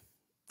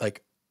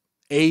like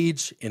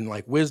age and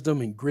like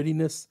wisdom and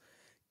grittiness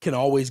can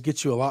always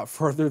get you a lot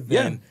further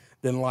than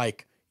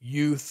like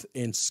youth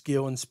and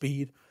skill and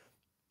speed.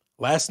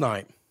 Last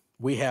night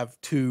we have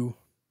two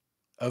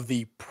of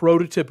the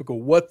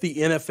prototypical what the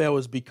NFL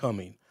is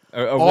becoming.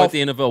 Or what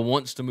the NFL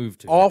wants to move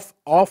to.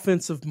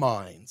 Offensive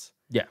minds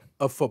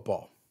of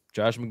football.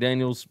 Josh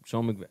McDaniels,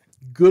 Sean McVay.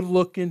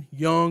 Good-looking,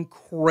 young,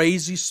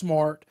 crazy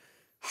smart,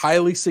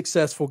 highly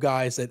successful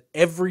guys that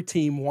every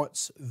team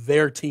wants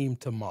their team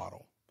to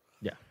model.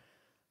 Yeah.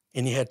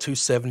 And you had two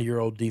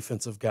 70-year-old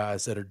defensive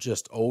guys that are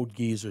just old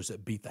geezers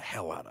that beat the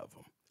hell out of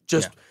them.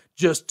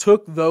 Just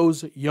took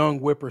those young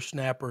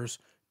whippersnappers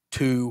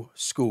to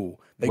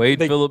school. They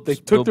took Bill their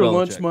Belichick.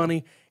 lunch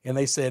money, and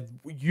they said,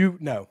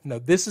 no,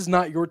 this is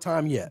not your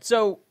time yet.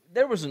 So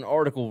there was an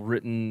article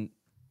written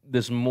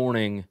this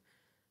morning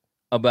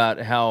about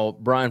how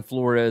Brian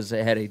Flores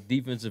had a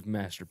defensive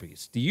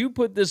masterpiece. Do you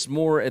put this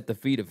more at the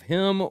feet of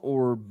him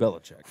or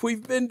Belichick?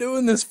 We've been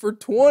doing this for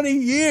 20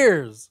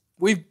 years.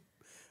 We've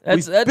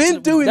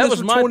been doing this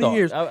for 20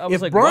 years. I was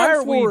if like,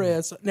 Brian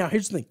Flores, now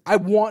here's the thing, I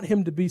want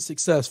him to be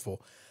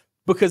successful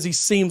because he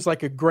seems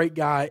like a great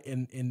guy.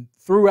 And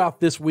throughout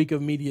this week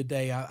of Media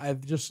Day,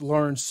 I've just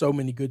learned so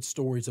many good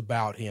stories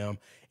about him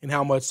and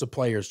how much the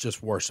players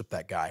just worship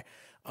that guy.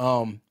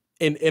 And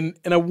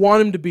I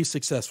want him to be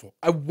successful.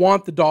 I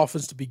want the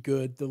Dolphins to be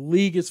good. The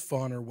league is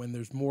funner when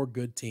there's more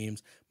good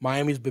teams.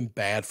 Miami's been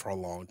bad for a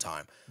long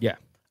time. Yeah.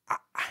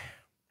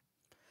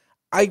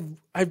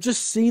 I've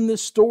just seen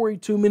this story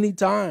too many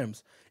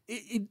times.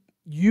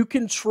 You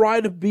can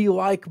try to be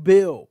like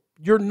Bill.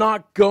 You're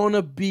not going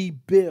to be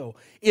Bill.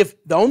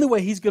 If the only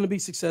way he's going to be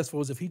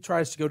successful is if he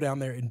tries to go down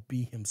there and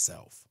be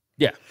himself.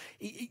 Yeah.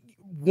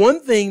 One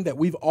thing that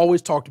we've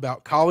always talked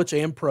about, college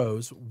and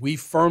pros, we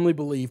firmly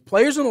believe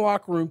players in the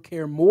locker room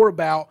care more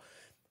about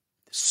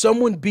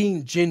someone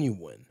being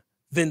genuine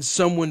than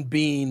someone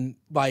being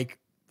like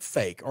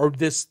fake or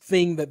this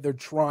thing that they're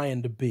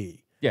trying to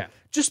be. Yeah.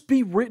 Just be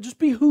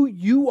who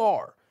you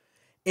are.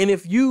 And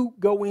if you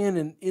go in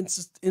and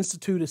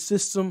institute a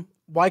system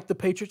like the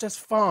Patriots, that's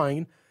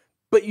fine.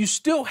 But you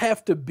still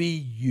have to be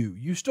you.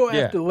 You still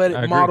have to let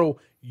it model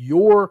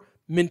your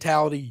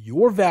mentality,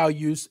 your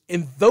values,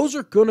 and those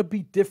are going to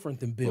be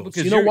different than Bill's.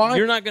 Because you know why?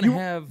 You're not going to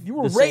have you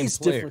were the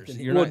raised same different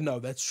players. than him. No,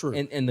 that's true.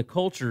 And the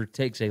culture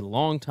takes a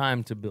long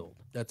time to build.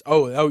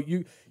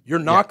 You're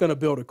not going to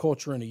build a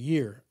culture in a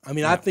year. I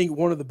mean, I think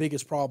one of the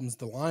biggest problems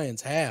the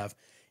Lions have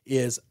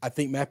is I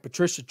think Matt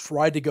Patricia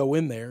tried to go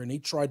in there and he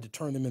tried to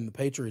turn them into the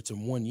Patriots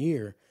in 1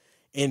 year,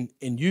 and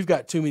you've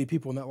got too many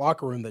people in that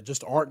locker room that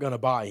just aren't going to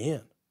buy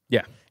in.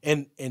 Yeah.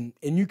 And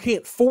you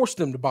can't force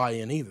them to buy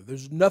in either.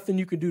 There's nothing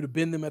you can do to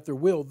bend them at their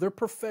will. They're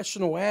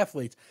professional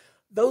athletes.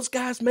 Those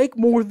guys make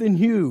more than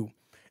you.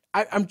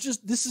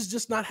 This is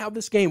just not how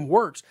this game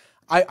works.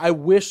 I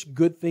wish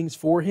good things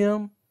for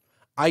him.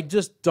 I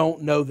just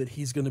don't know that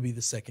he's going to be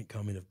the second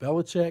coming of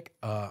Belichick.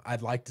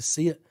 I'd like to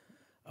see it.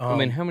 I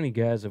mean, how many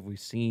guys have we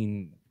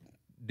seen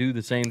do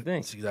the same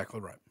thing? That's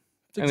exactly right.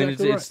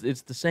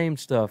 It's the same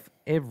stuff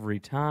every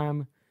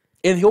time.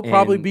 And he'll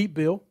probably beat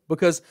Bill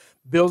because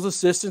Bill's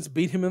assistants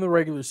beat him in the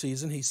regular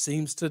season. He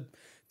seems to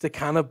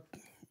kind of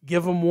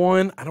give him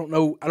one. I don't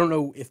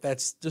know if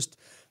that's just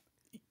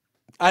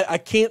I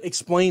can't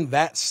explain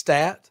that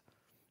stat,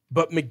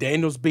 but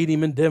McDaniels beat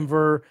him in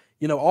Denver.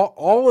 You know,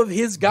 all of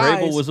his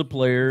guys. Vrabel was a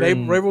player.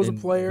 Vrabel was a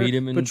player. Beat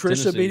him in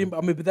Patricia Tennessee. beat him.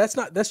 I mean, but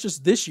that's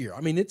just this year.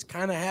 I mean, it's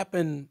kind of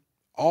happened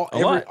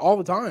all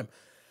the time.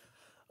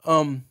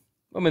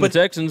 I mean, the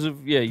Texans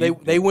have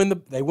they win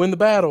the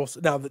battles.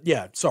 Now,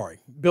 sorry,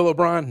 Bill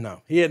O'Brien.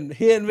 No, he hadn't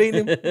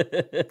beaten him.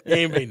 He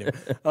ain't beaten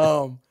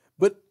him.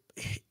 But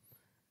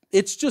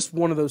it's just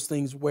one of those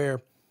things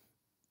where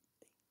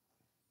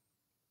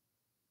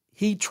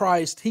he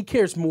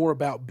cares more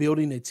about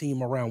building a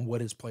team around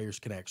what his players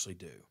can actually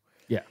do.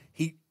 Yeah,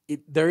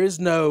 there is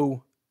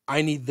no,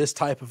 I need this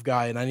type of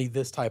guy and I need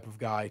this type of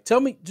guy.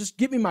 Just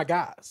give me my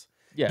guys.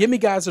 Yeah. Give me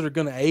guys that are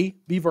going to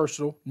be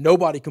versatile.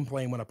 Nobody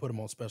complain when I put them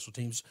on special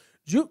teams.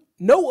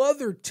 No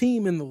other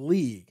team in the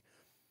league,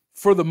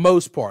 for the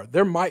most part,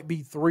 there might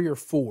be 3 or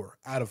 4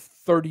 out of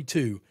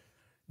 32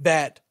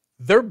 that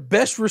their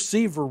best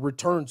receiver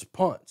returns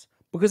punts,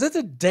 because that's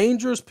a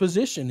dangerous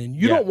position, and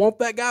you don't want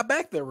that guy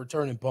back there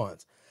returning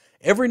punts.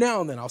 Every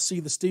now and then I'll see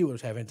the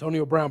Steelers have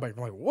Antonio Brown back.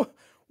 I'm like,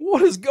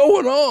 what is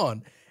going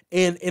on?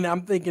 And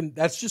I'm thinking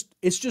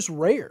it's just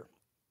rare.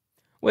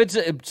 Well,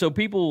 so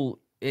people.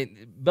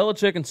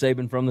 Belichick and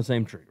Saban from the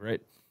same tree,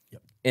 right?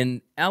 Yep.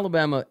 And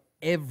Alabama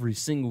every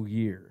single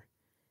year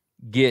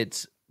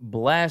gets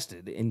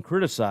blasted and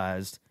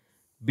criticized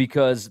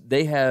because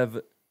they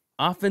have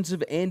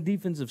offensive and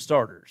defensive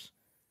starters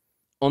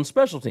on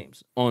special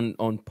teams, on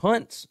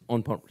punts,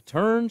 on punt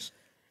returns,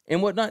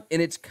 and whatnot.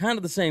 And it's kind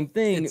of the same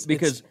thing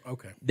because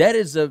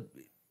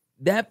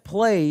that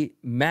play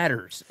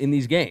matters in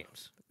these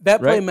games.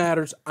 That play right?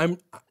 matters.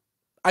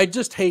 I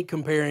just hate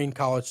comparing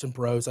college and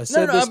pros. I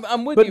said this.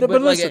 I'm with you.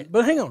 But listen,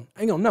 but hang on.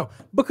 No.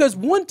 Because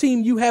one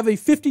team, you have a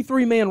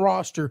 53-man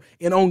roster,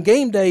 and on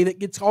game day, that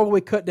gets all the way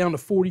cut down to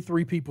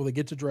 43 people that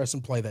get to dress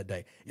and play that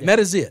day. And that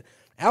is it.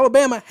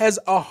 Alabama has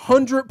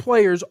 100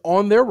 players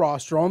on their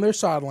roster, on their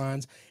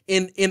sidelines,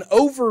 and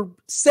over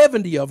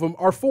 70 of them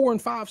are 4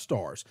 and 5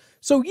 stars.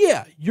 So,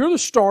 yeah, you're the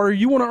starter.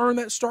 You want to earn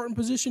that starting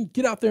position,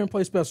 get out there and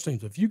play special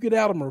teams. If you get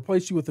out, I'm going to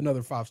replace you with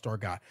another 5-star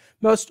guy.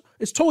 No,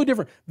 it's totally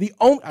different.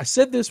 I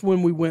said this when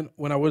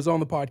I was on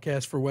the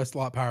podcast for West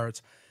Lot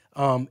Pirates,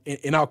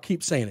 and I'll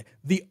keep saying it.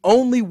 The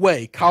only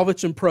way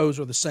college and pros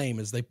are the same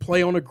is they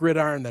play on a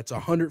gridiron that's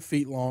 100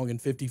 feet long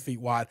and 50 feet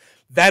wide.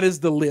 That is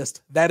the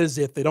list. That is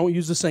it. They don't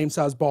use the same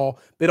size ball.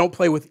 They don't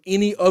play with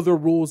any other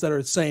rules that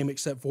are the same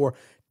except for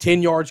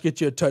 10 yards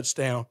get you a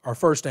touchdown or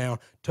first down.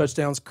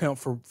 Touchdowns count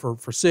for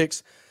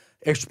 6.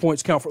 Extra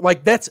points count for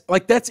that's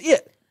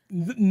it.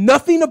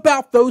 Nothing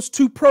about those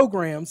two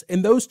programs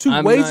and those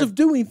two ways of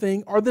doing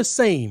things are the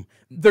same.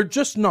 They're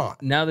just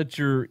not. Now that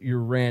your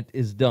rant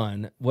is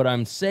done, what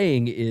I'm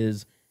saying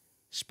is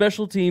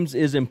special teams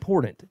is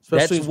important.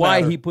 That's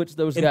why he puts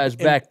those guys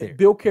back there.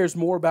 Bill cares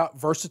more about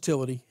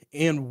versatility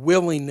and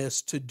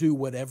willingness to do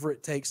whatever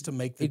it takes to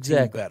make the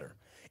team better.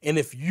 And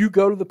if you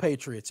go to the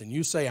Patriots and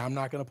you say, I'm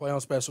not going to play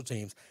on special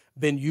teams,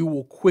 then you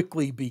will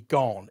quickly be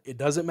gone. It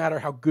doesn't matter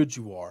how good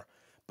you are.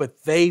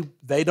 But they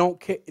don't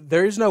care.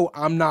 There is no,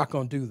 I'm not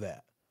going to do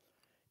that.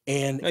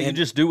 And you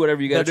just do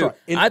whatever you got to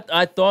do. Right.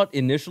 I thought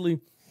initially,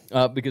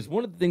 because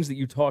one of the things that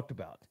you talked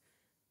about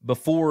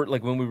before,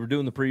 like when we were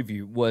doing the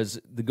preview, was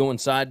the going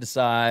side to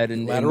side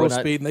and lateral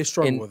speed, and they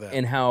struggle with that.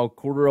 And how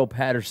Cordarrelle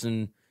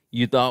Patterson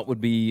you thought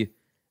would be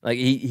like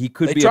he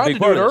could they be a big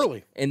part of it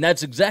early, and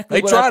that's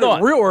exactly what I thought. They tried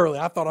it real early.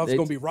 I thought I was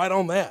going to be right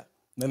on that.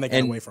 And then they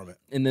got away from it.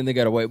 And then they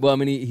got away. Well, I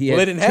mean, he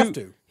they didn't have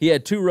to. He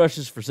had 2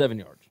 rushes for 7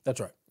 yards. That's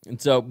right. And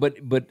so,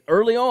 but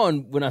early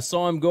on, when I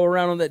saw him go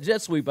around on that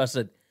jet sweep, I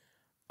said,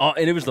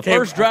 and it was the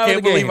first drive of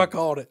the game. I can't believe I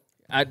called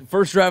it.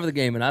 First drive of the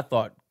game, and I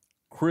thought,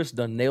 Chris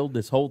done nailed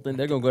this whole thing.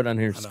 They're going to go down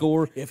here and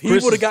score. If he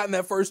would have gotten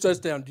that first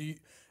touchdown,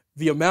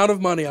 the amount of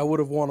money I would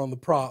have won on the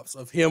props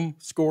of him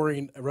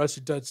scoring a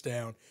rushing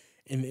touchdown,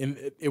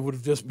 and it would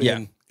have just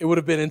been, it would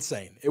have been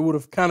insane. It would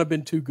have kind of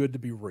been too good to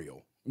be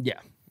real. Yeah.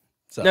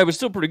 So that was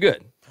still pretty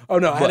good. Oh,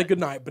 no, I had a good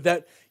night. But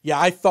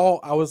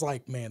I was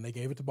like, man, they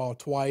gave it the ball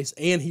twice,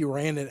 and he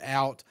ran it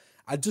out.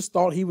 I just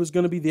thought he was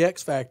going to be the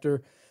X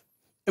factor.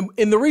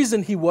 And the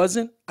reason he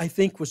wasn't, I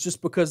think, was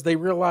just because they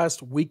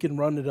realized we can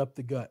run it up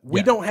the gut.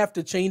 We don't have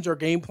to change our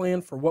game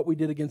plan for what we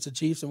did against the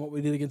Chiefs and what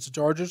we did against the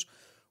Chargers.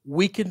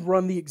 We can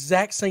run the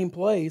exact same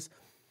plays.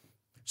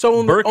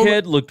 So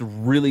Burkhead looked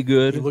really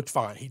good. He looked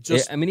fine. He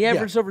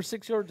averaged over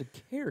 6 yards a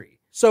carry.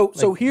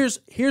 So here's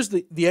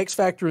the X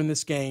factor in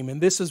this game, and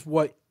this is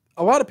what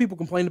a lot of people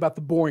complain about,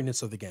 the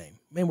boringness of the game.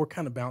 Man, we're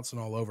kind of bouncing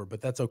all over,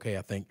 but that's okay,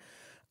 I think.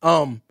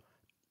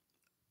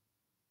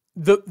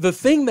 The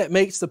thing that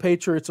makes the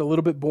Patriots a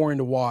little bit boring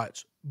to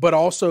watch, but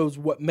also is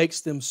what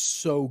makes them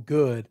so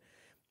good,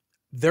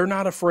 they're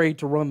not afraid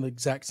to run the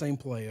exact same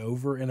play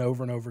over and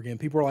over and over again.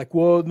 People are like,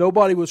 well,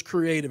 nobody was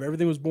creative.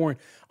 Everything was boring.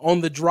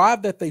 On the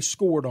drive that they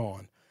scored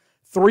on,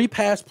 3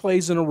 pass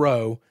plays in a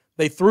row,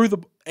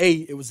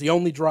 It was the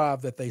only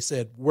drive that they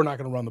said, we're not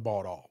going to run the ball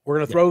at all. We're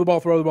going to throw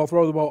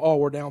the ball. Oh,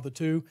 we're down to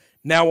 2.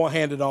 Now we'll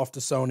hand it off to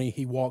Sony.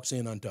 He walks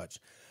in untouched.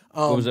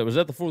 What was that? Was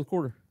that the fourth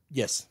quarter?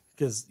 Yes,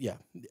 because, yeah.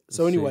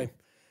 So anyway,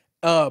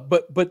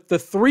 but the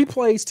 3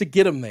 plays to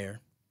get him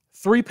there,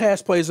 3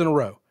 pass plays in a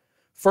row.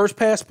 First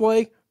pass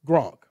play,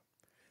 Gronk.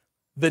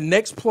 The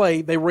next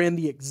play, they ran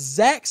the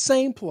exact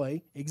same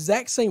play,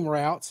 exact same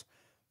routes.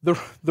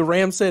 The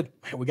Rams said,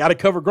 man, we got to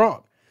cover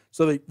Gronk.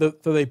 So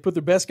they put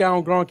their best guy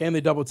on Gronk and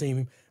they double team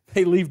him.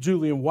 They leave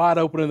Julian wide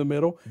open in the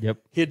middle. Yep.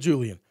 Hit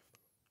Julian.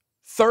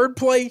 Third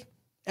play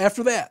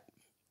after that,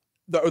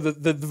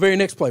 the very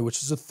next play,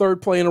 which is the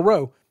 3rd play in a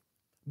row,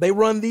 they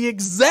run the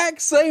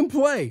exact same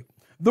play.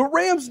 The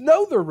Rams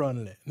know they're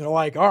running it. And they're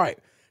like, all right,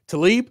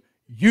 Talib,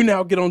 you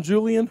now get on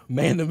Julian,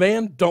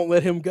 man-to-man. Don't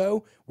let him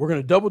go. We're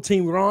going to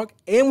double-team Gronk,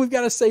 and we've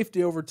got a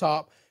safety over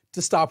top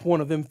to stop one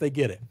of them if they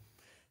get it.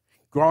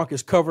 Gronk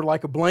is covered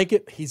like a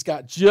blanket. He's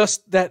got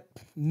just that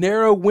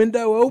narrow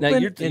window open. Now,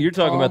 you're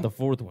talking about the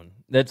 4th one.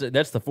 That's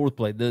the 4th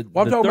play. The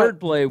 3rd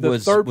play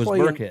was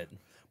Burkhead.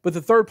 But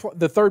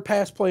the third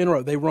pass play in a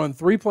row, they run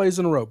 3 plays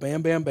in a row.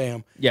 Bam, bam,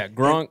 bam. Yeah,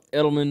 Gronk,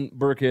 Edelman,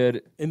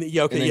 Burkhead.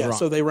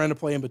 So they ran a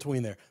play in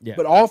between there. Yeah.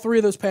 But all 3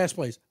 of those pass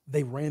plays,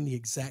 they ran the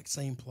exact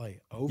same play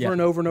over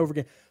and over and over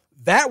again.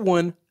 That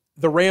one,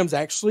 the Rams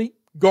actually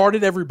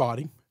guarded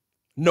everybody.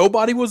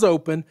 Nobody was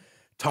open.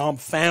 Tom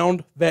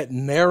found that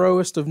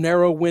narrowest of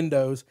narrow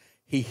windows.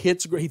 He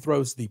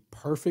throws the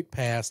perfect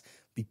pass,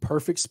 the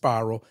perfect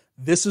spiral.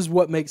 This is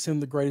what makes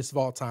him the greatest of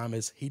all time.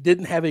 Is he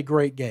didn't have a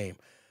great game,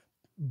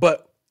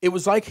 but it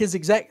was like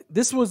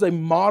this was a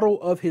model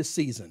of his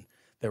season.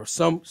 There were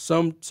some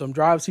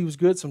drives he was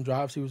good, some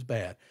drives he was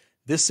bad.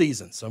 This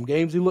season, some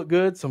games he looked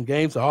good, some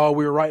games, we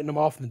were writing him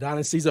off and the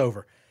dynasty's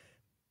over.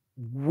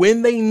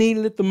 When they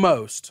needed it the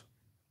most,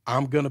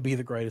 I'm going to be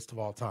the greatest of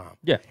all time.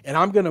 Yeah. And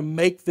I'm going to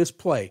make this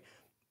play.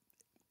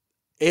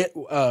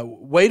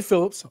 Wade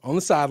Phillips on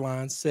the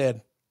sidelines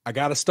said, I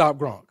got to stop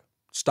Gronk.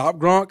 Stop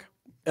Gronk,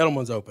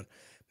 Edelman's open.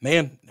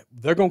 Man,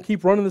 they're going to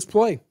keep running this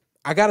play.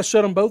 I got to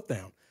shut them both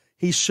down.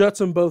 He shuts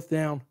them both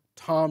down.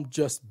 Tom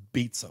just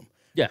beats them.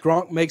 Yeah.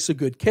 Gronk makes a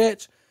good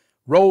catch,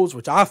 rolls,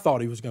 which I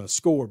thought he was going to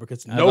score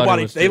because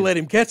they let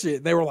him catch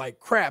it. They were like,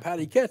 crap, how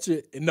did he catch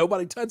it? And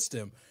nobody touched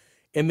him.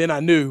 And then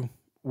I knew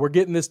we're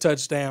getting this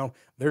touchdown.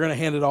 They're going to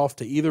hand it off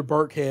to either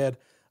Burkhead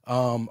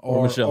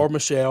or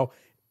Michelle.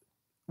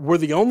 We're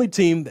the only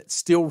team that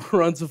still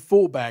runs a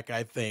fullback,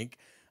 I think.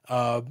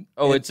 My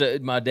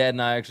dad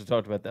and I actually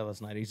talked about that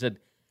last night. He said,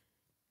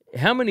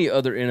 how many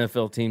other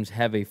NFL teams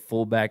have a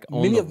fullback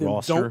on the roster? Many of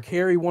them don't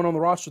carry one on the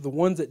roster. The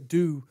ones that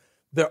do,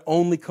 they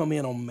only come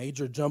in on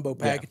major jumbo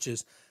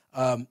packages.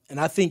 Yeah. And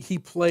I think he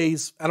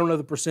plays, I don't know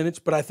the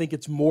percentage, but I think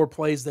it's more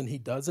plays than he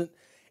doesn't.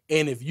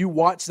 And if you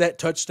watch that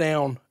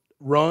touchdown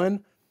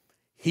run,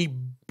 him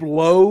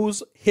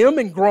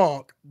and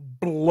Gronk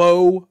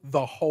blow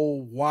the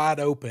hole wide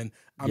open.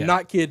 I'm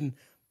not kidding.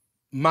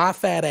 My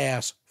fat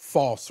ass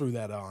falls through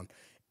that on.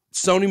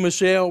 Sony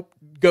Michel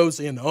goes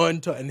in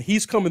and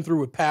he's coming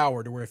through with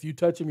power to where if you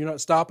touch him, you're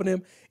not stopping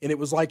him. And it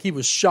was like he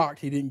was shocked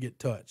he didn't get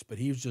touched, but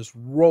he was just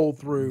rolled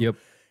through. Yep.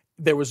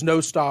 There was no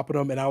stopping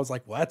him. And I was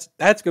like, well,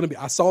 that's going to be,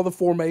 I saw the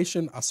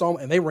formation. I saw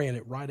them, and they ran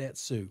it right at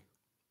Sue.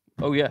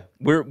 Oh, yeah.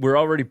 We're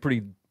already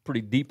pretty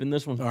deep in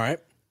this one. All right.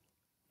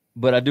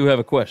 But I do have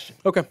a question.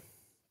 Okay.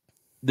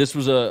 This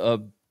was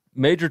a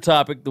major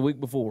topic the week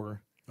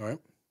before. All right.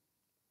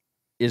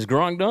 Is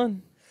Gronk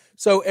done?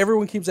 So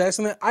everyone keeps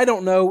asking that. I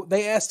don't know.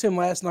 They asked him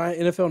last night,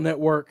 NFL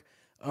Network.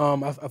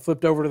 I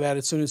flipped over to that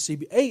as soon as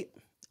CBS.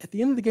 At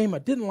the end of the game, I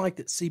didn't like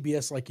that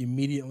CBS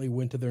immediately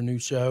went to their new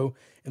show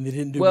and they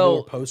didn't do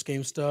more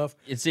post-game stuff.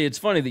 It's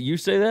funny that you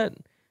say that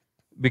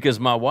because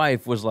my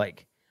wife was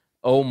like,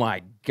 oh,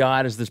 my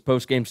God, is this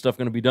post-game stuff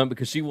going to be done?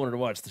 Because she wanted to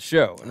watch the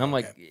show. And I'm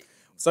like,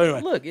 so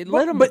anyway, look,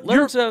 let them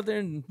out there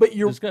and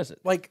discuss it.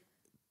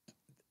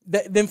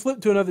 Then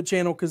flip to another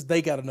channel because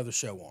they got another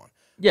show on.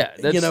 Yeah,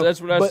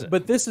 that's what I said.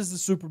 But this is the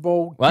Super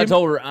Bowl. Well, I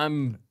told her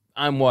I'm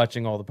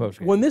watching all the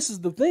post-game. When this is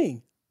the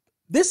thing.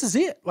 This is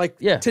it.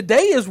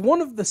 Today is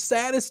one of the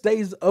saddest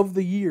days of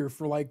the year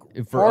for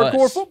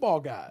hardcore football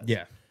guys.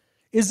 Yeah.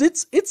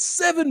 It's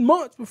 7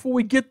 months before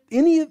we get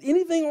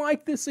anything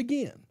like this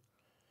again.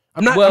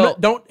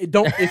 Don't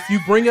if you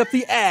bring up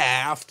the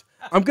aft,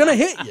 I'm gonna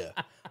hit you.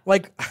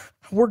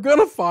 We're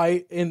gonna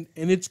fight and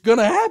it's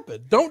gonna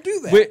happen. Don't do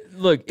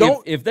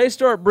that. If they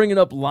start bringing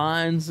up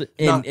lines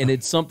and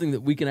it's something that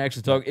we can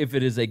actually talk, if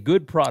it is a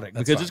good product,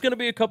 because it's going to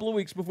be a couple of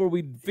weeks before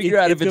we figure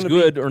out if it's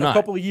good or not. A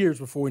couple of years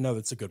before we know that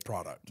it's a good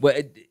product.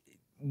 Well,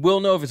 we'll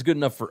know if it's good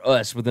enough for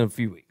us within a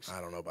few weeks. I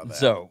don't know about that.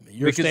 So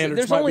your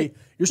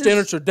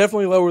standards are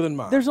definitely lower than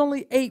mine. There's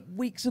only 8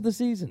 weeks of the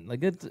season,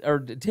 or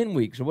 10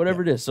 weeks or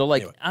whatever it is. So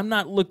anyway, I'm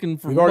not looking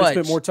for. We've already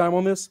spent more time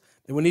on this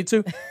than we need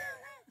to.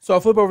 So I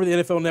flip over to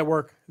the NFL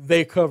Network.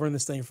 They covering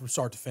this thing from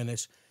start to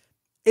finish.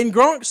 And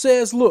Gronk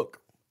says,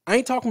 look, I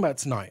ain't talking about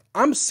tonight.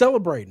 I'm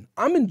celebrating.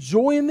 I'm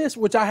enjoying this,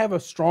 which I have a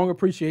strong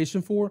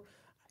appreciation for.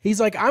 He's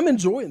like, I'm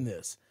enjoying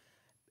this.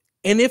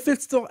 And if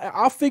it's still,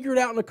 I'll figure it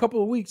out in a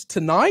couple of weeks.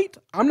 Tonight,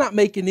 I'm not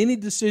making any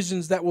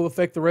decisions that will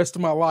affect the rest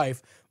of my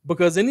life,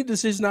 because any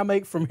decision I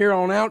make from here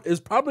on out is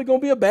probably going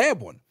to be a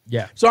bad one.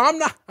 Yeah. So I'm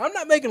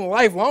not making a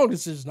lifelong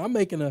decision. I'm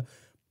making a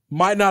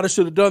might not have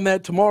should have done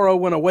that tomorrow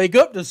when I wake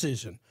up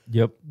decision.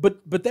 Yep.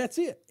 But that's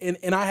it.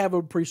 And I have an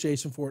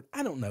appreciation for it.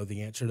 I don't know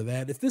the answer to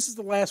that. If this is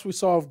the last we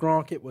saw of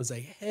Gronk, it was a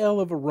hell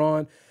of a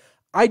run.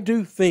 I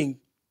do think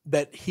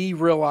that he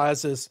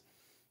realizes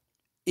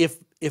if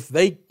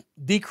they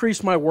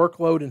decrease my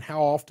workload and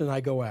how often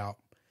I go out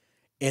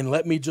and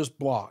let me just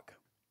block,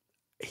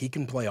 he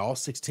can play all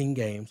 16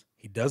 games.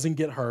 He doesn't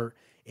get hurt.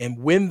 And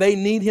when they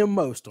need him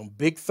most on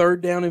big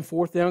third down and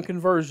fourth down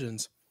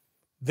conversions,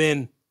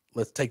 then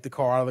let's take the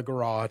car out of the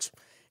garage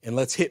and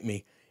let's hit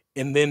me.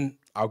 And then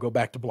I'll go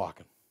back to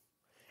blocking.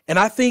 And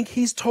I think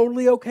he's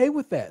totally okay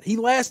with that. He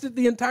lasted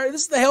this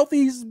is the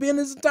healthiest he's been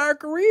his entire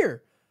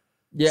career.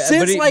 Yeah,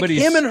 Since but he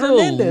him and still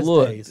Hernandez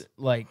days.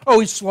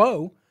 He's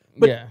slow.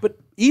 But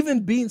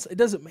even being,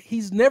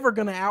 he's never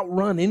going to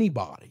outrun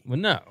anybody. Well,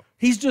 no.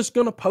 He's just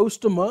going to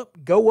post them up,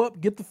 go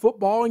up, get the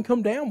football, and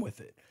come down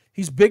with it.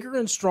 He's bigger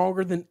and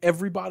stronger than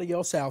everybody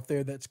else out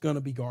there that's going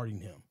to be guarding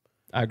him.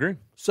 I agree.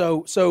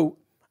 So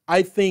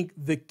I think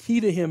the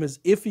key to him is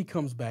if he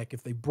comes back,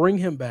 if they bring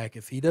him back,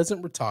 if he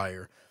doesn't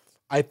retire,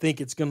 I think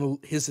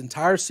his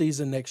entire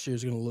season next year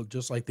is going to look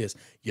just like this.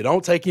 You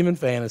don't take him in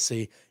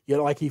fantasy.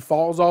 Like he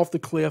falls off the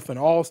cliff in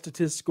all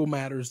statistical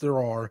matters there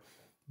are,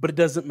 but it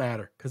doesn't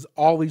matter because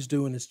all he's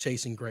doing is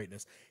chasing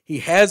greatness. He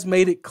has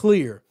made it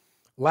clear.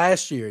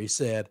 Last year he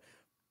said,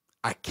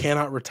 I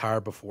cannot retire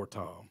before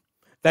Tom.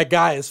 That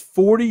guy is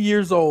 40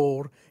 years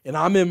old, and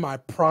I'm in my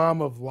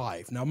prime of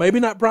life. Now,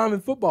 maybe not prime in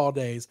football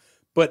days,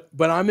 but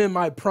I'm in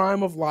my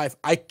prime of life.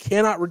 I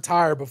cannot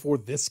retire before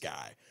this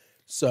guy.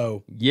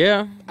 So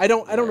yeah, I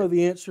don't know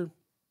the answer,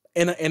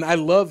 and I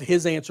love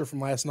his answer from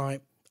last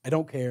night. I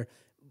don't care.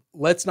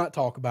 Let's not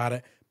talk about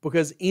it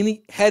because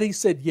had he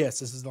said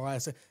yes, this is the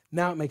last thing,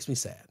 now it makes me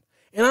sad,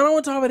 and I don't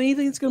want to talk about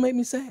anything that's going to make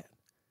me sad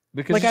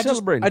because you're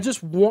celebrating. I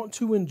just want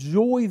to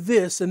enjoy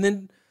this, and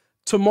then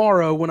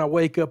tomorrow when I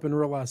wake up and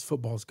realize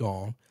football's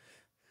gone,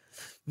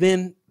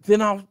 then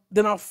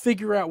I'll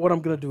figure out what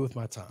I'm going to do with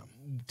my time.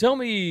 Tell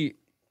me,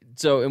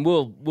 and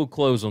we'll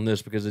close on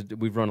this because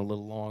we've run a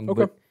little long.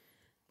 Okay. But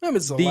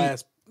it's the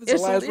last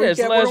recap.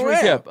 It's the last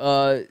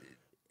recap.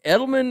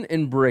 Edelman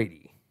and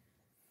Brady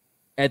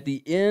at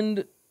the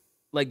end,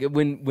 like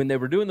when they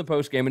were doing the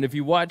post game, and if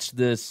you watch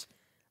this,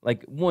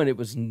 it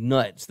was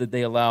nuts that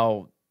they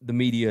allow the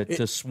media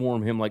to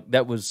swarm him. Like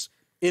that was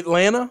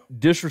Atlanta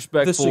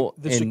disrespectful.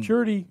 The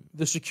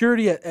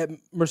security at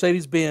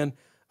Mercedes-Benz.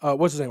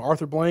 What's his name?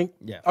 Arthur Blank.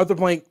 Yeah, Arthur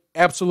Blank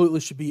absolutely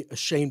should be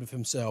ashamed of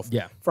himself.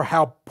 Yeah. For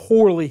how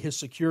poorly his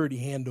security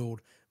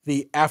handled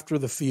the after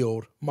the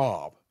field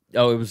mob.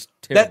 Oh, it was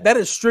terrible. That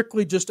is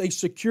strictly just a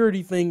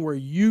security thing where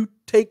you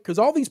take, because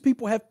all these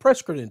people have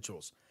press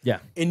credentials. Yeah.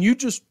 And you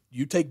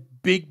take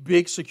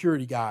big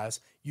security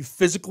guys, you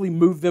physically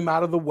move them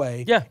out of the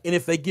way. Yeah. And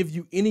if they give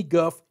you any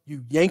guff,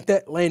 you yank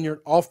that lanyard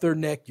off their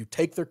neck, you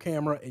take their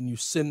camera, and you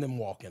send them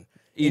walking.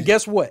 Easy. And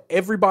guess what?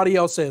 Everybody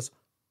else says,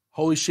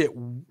 holy shit,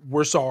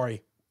 we're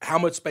sorry. How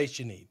much space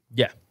you need?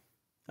 Yeah.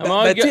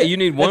 You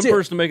need one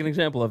person to make an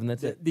example of, and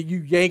that's it. You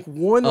yank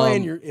one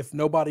lanyard if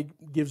nobody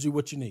gives you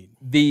what you need.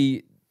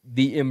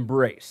 The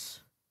embrace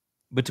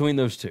between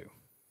those two,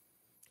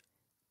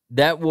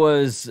 that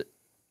was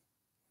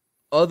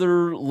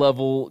other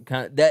level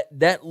kind of,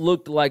 that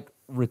looked like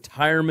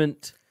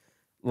retirement,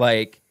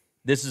 like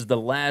this is the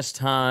last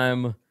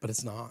time, but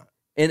it's not.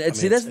 And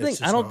that's the thing.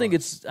 I don't think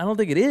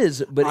it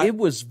is, but it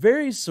was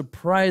very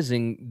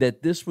surprising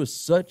that this was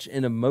such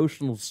an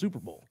emotional Super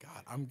Bowl.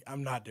 God,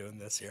 I'm not doing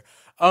this here.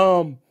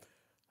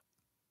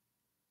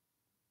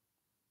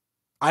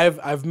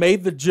 I've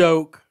made the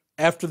joke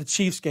after the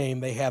Chiefs game.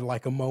 They had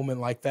like a moment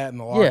like that in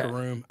the locker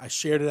room. I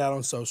shared it out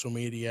on social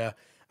media.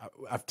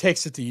 I've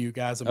texted to you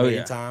guys a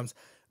million times,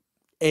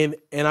 and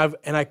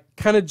I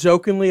kind of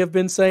jokingly have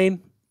been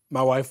saying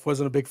my wife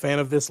wasn't a big fan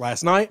of this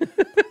last night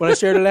when I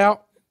shared it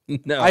out.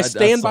 No, I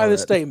stand by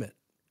this statement.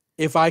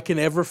 If I can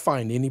ever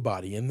find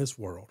anybody in this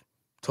world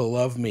to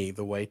love me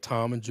the way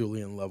Tom and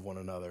Julian love one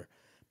another,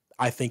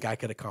 I think I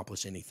could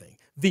accomplish anything.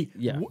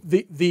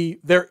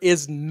 There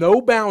is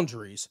no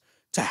boundaries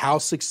to how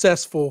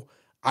successful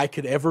I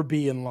could ever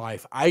be in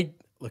life.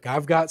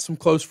 I've got some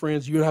close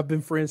friends. You and I have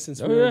been friends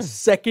since we were in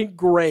second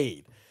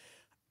grade.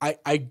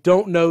 I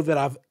don't know that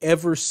I've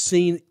ever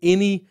seen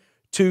any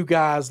two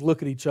guys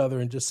look at each other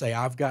and just say,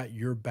 I've got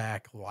your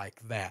back like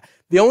that.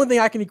 The only thing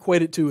I can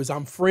equate it to is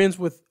I'm friends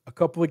with a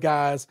couple of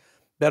guys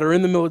that are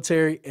in the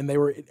military, and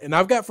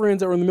I've got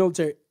friends that were in the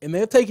military, and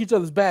they'll take each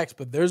other's backs,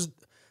 but there's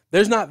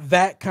not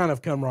that kind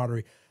of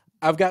camaraderie.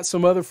 I've got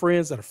some other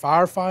friends that are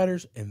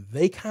firefighters, and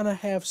they kind of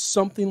have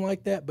something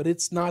like that, but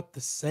it's not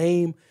the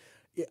same.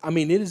 I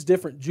mean, it is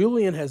different.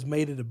 Julian has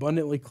made it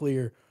abundantly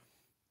clear.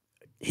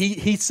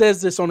 He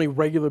says this on a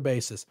regular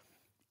basis.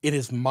 It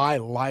is my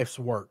life's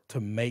work to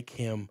make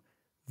him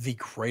the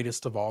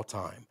greatest of all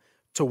time,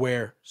 to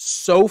where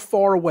so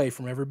far away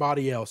from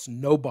everybody else,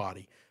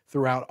 nobody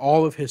throughout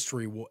all of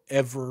history will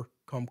ever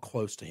come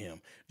close to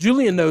him.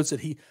 Julian knows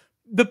that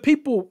the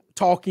people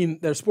talking,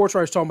 the sports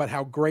writers talking about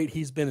how great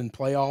he's been in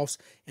playoffs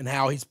and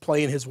how he's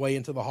playing his way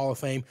into the Hall of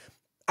Fame.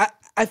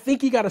 I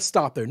think you got to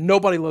stop there.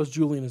 Nobody loves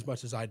Julian as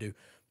much as I do.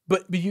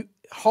 But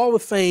Hall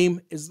of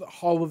Fame is the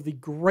Hall of the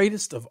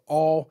greatest of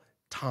all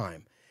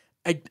time.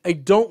 I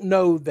don't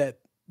know that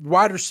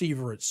wide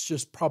receiver, it's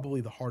just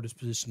probably the hardest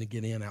position to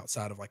get in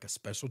outside of like a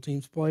special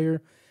teams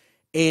player.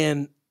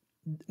 And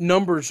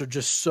numbers are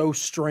just so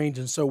strange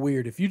and so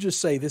weird. If you just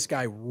say this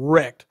guy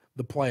wrecked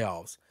the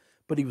playoffs,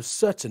 but he was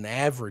such an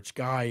average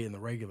guy in the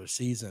regular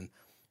season,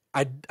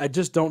 I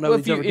just don't know. Well,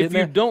 if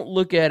you don't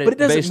look at it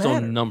based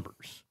on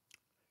numbers,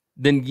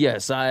 then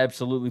yes, I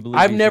absolutely believe.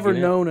 I've never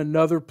known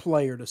another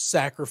player to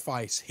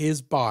sacrifice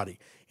his body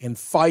and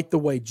fight the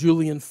way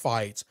Julian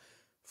fights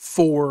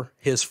for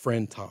his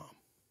friend Tom.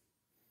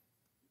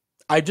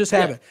 I just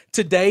haven't.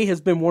 Today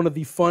has been one of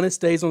the funnest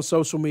days on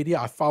social media.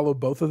 I follow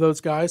both of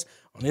those guys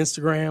on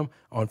Instagram,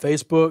 on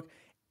Facebook,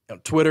 on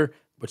Twitter,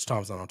 which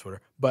Tom's not on Twitter,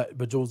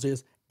 but Jules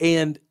is.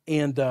 And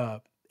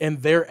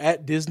they're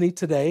at Disney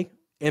today,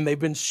 and they've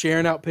been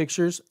sharing out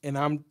pictures, and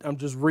I'm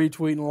just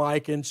retweeting,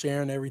 liking,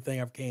 sharing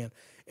everything I can.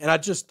 And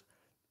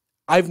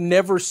I've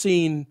never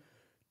seen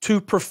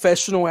two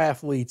professional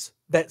athletes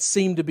that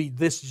seem to be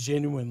this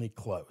genuinely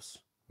close.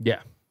 Yeah.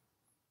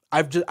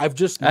 I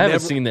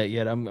haven't seen that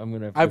yet. I'm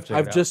gonna.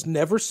 I've just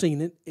never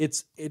seen it.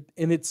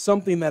 It's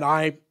something that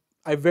I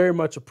very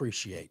much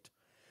appreciate.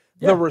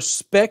 Yeah. The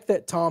respect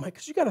that Tom had,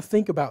 because you got to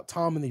think about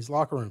Tom in these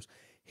locker rooms.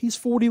 He's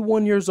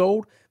 41 years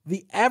old.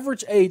 The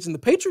average age, and the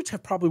Patriots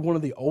have probably one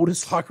of the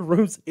oldest locker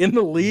rooms in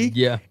the league.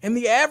 Yeah. And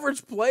the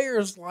average player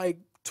is like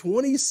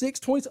 26,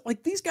 27.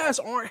 Like, these guys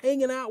aren't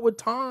hanging out with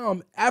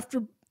Tom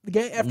after the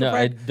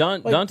game.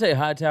 Dante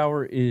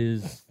Hightower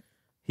is.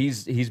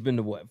 He's been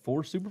to what,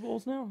 4 Super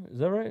Bowls now? Is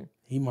that right?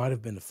 He might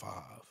have been to 5.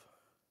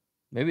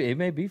 Maybe it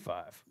may be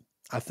 5.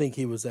 I think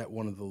he was at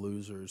one of the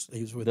losers.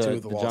 He was with 2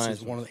 of the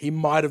losses. He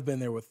might have been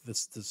there with the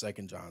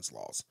second Giants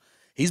loss.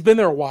 He's been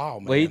there a while,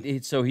 man.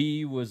 Wait, so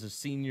he was a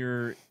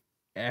senior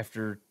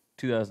after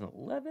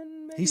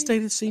 2011, maybe? He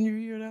stayed his senior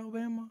year at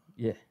Alabama?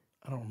 Yeah.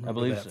 I don't remember I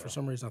believe that. So. For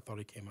some reason, I thought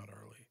he came out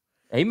early.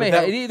 He may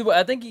have, either way,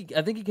 I think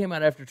he came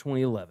out after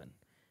 2011.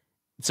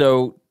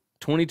 So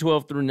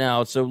 2012 through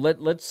now. So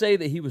let's say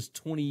that he was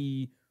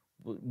 20.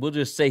 We'll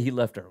just say he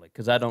left early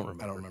because I don't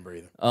remember. I don't remember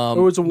either.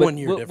 It was a 1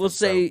 year difference. We'll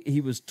say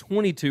he was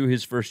 22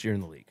 his first year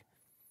in the league.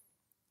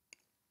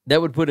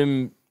 That would put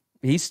him.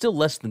 He's still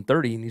less than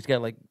 30, and he's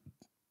got like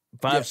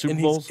 5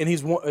 Super Bowls, and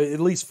he's won, at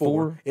least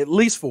four,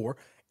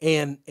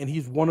 and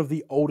he's one of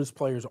the oldest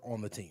players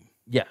on the team.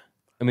 Yeah,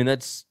 I mean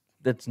that's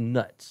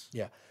nuts.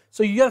 Yeah.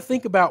 So you got to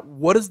think about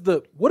what does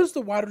the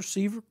wide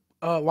receiver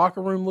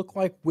locker room look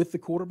like with the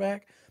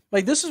quarterback?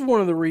 Like, this is one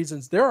of the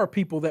reasons there are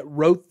people that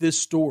wrote this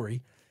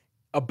story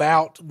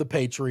about the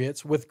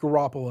Patriots with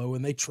Garoppolo,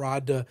 and they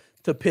tried to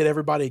pit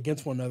everybody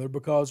against one another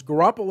because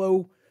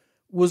Garoppolo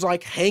was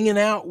like hanging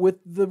out with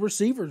the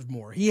receivers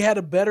more. He had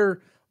a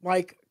better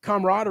like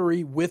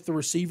camaraderie with the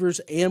receivers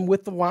and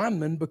with the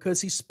linemen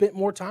because he spent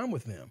more time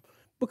with them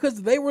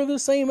because they were the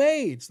same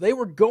age. They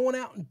were going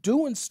out and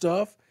doing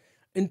stuff,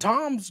 and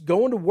Tom's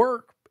going to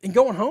work and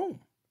going home.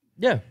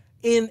 Yeah.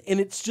 And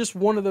it's just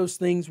one of those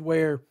things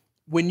where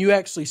when you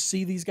actually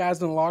see these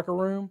guys in the locker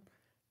room,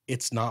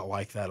 it's not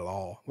like that at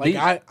all. Like,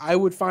 I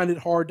would find it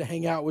hard to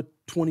hang out with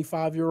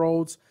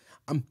 25-year-olds.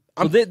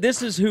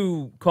 This is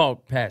who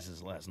caught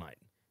passes last night.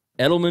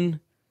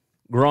 Edelman,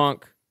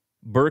 Gronk,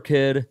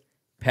 Burkhead,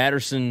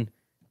 Patterson,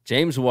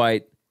 James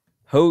White.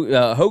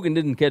 Hogan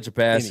didn't catch a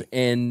pass,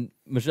 and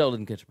Michelle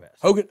didn't catch a pass.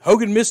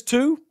 Hogan missed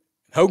 2.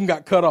 Hogan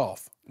got cut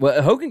off.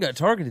 Well, Hogan got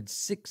targeted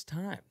 6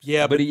 times.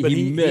 Yeah, but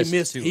he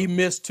missed 2. He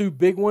missed 2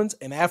 big ones,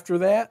 and after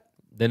that,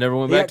 they never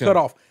went back to him. He got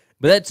cut off.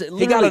 But that's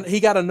he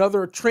got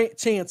another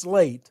chance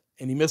late,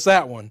 and he missed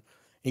that one.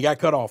 He got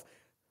cut off.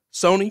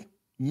 Sony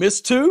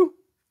missed 2,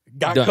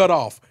 got cut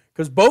off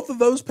because both of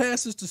those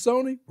passes to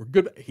Sony were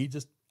good.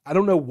 I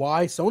don't know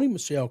why Sony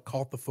Michel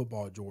caught the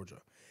football at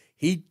Georgia.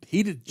 He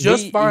did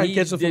just fine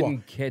catching the football. He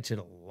didn't catch it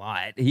a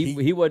lot.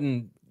 He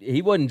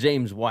wasn't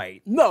James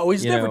White. No,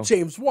 he's never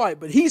James White,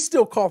 but he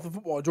still caught the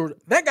football at Georgia.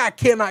 That guy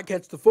cannot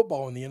catch the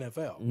football in the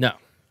NFL. No.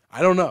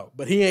 I don't know,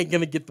 but he ain't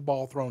going to get the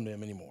ball thrown to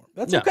him anymore.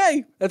 That's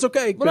okay. That's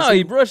okay. Well, no,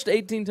 he rushed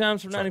 18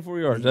 times for 94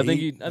 yards. I think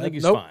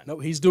he's fine. No,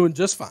 he's doing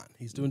just fine.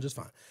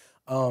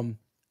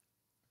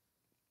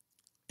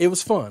 It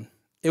was fun.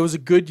 It was a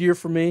good year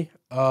for me.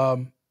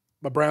 My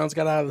Browns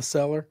got out of the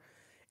cellar,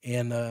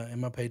 and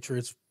my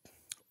Patriots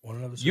won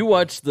another Super Bowl. You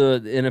watched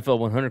the NFL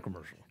 100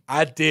 commercial.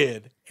 I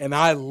did, and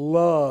I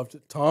loved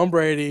Tom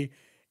Brady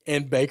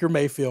and Baker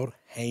Mayfield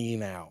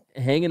hanging out,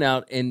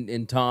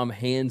 and Tom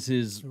hands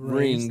his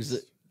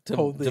rings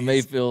to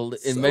Mayfield,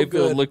 and so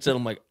Mayfield good. looks at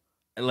him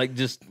like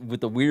just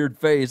with a weird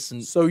face.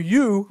 And so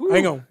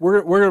hang on,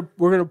 we're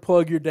gonna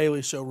plug your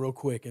daily show real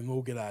quick, and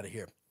we'll get out of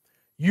here.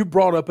 You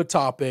brought up a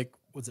topic.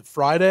 Was it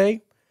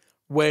Friday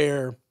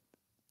where?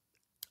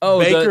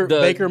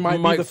 Baker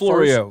might be the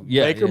Florio. first.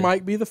 Baker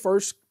might be the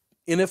first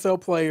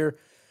NFL player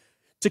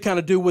to kind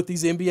of do what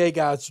these NBA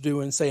guys are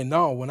doing, saying,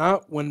 no,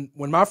 when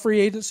my free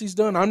agency's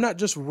done, I'm not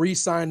just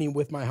re-signing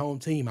with my home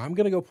team. I'm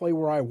going to go play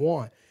where I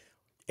want.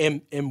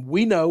 And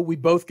we know we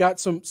both got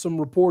some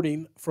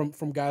reporting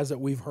from guys that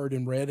we've heard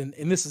and read,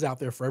 and this is out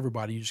there for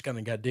everybody. You just kind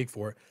of got to dig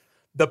for it.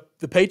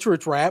 The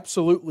Patriots were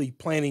absolutely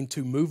planning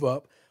to move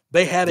up.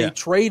 They had a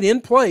trade in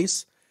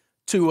place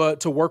to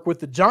work with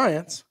the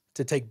Giants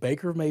to take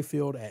Baker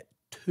Mayfield at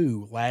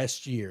 2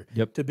 last year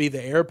to be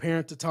the heir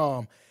apparent to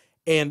Tom.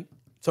 And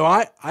so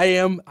I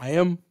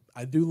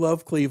do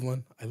love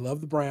Cleveland. I love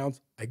the Browns.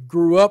 I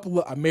grew up,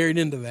 I married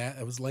into that.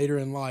 It was later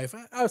in life.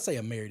 I would say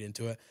I married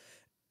into it.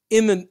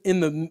 In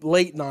the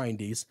late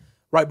 90s,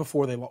 right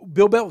before they lost,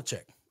 Bill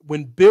Belichick.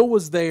 When Bill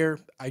was there,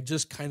 I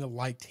just kind of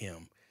liked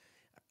him.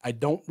 I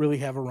don't really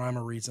have a rhyme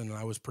or reason, and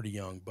I was pretty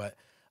young. But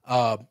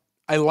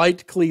I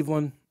liked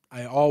Cleveland.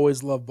 I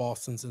always loved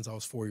Boston since I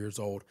was 4 years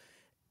old.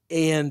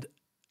 And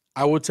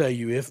I will tell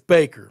you, if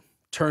Baker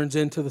turns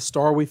into the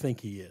star we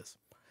think he is,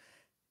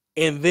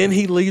 and then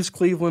he leaves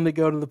Cleveland to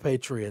go to the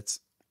Patriots,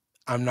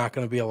 I'm not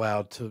going to be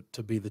allowed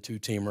to be the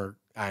two-teamer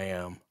I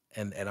am.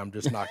 And I'm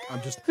just not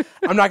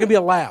I'm not going to be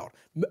allowed.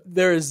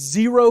 There is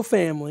zero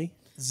family,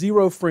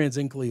 zero friends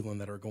in Cleveland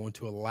that are going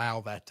to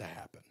allow that to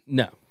happen.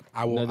 No.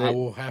 I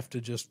will have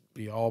to just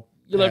be all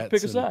You'll have to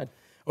pick a side.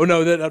 Oh,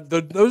 no,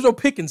 there's no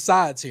picking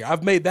sides here.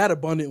 I've made that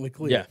abundantly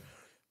clear. Yeah.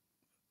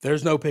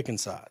 There's no picking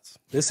sides.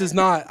 This is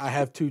not I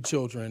have 2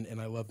 children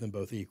and I love them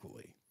both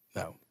equally.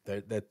 No,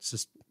 that's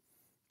just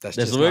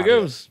the way it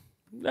goes.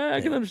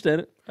 I can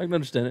understand it.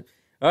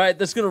 All right,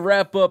 that's going to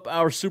wrap up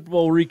our Super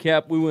Bowl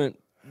recap. We went,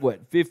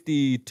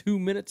 52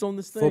 minutes on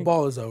this thing?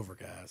 Football is over,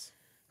 guys.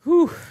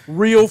 Whew.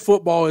 Real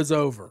football is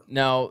over.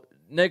 Now,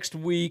 next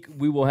week,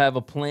 we will have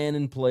a plan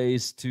in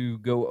place to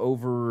go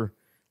over,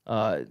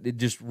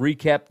 just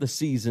recap the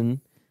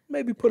season.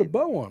 Maybe put a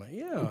bow on it,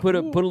 yeah. Put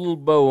a little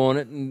bow on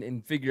it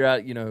and figure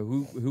out,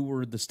 who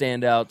were the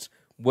standouts,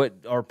 what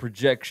our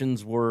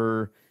projections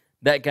were,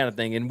 that kind of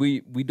thing. And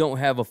we don't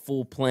have a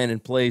full plan in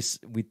place.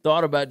 We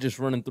thought about just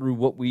running through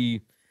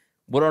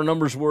what our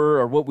numbers were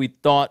or what we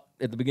thought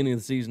at the beginning of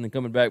the season and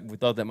coming back. We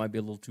thought that might be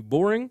a little too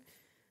boring.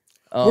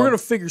 We're going to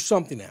figure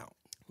something out.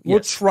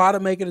 We'll try to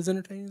make it as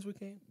entertaining as we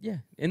can. Yeah,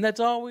 and that's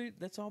all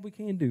we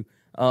can do.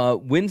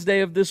 Wednesday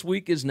of this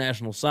week is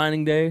National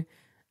Signing Day.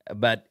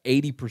 About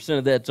 80%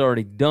 of that's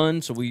already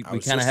done, so we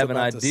kind of have an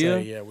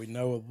idea. We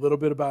know a little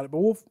bit about it, but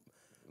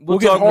we'll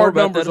get hard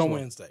numbers on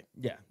Wednesday.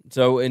 Yeah.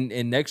 So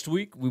in next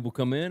week we will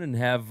come in and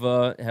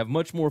have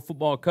much more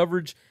football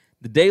coverage.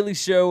 The Daily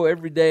Show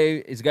every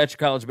day has got your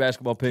college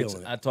basketball picks.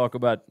 I talk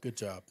about good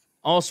job,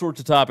 all sorts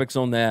of topics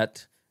on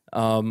that.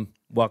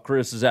 While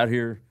Chris is out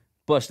here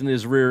busting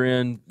his rear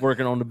end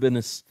working on the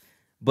business,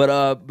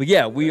 but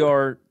yeah, we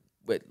are.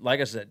 But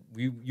like I said,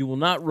 you will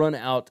not run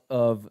out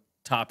of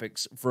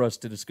topics for us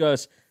to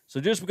discuss.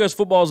 So just because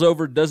football's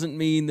over doesn't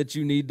mean that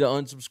you need to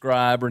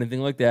unsubscribe or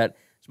anything like that.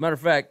 As a matter of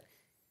fact,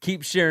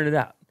 keep sharing it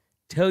out.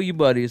 Tell your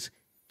buddies.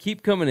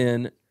 Keep coming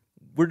in.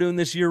 We're doing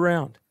this year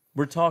round.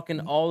 We're talking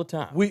all the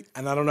time.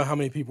 And I don't know how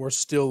many people are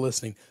still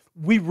listening.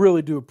 We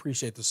really do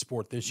appreciate the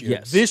support this year.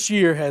 Yes. This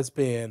year has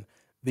been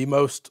the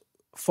most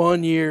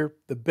fun year,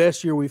 the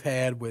best year we've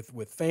had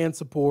with fan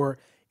support,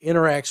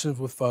 interactions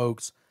with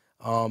folks.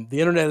 The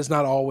internet is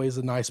not always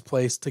a nice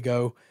place to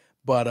go,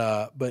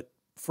 but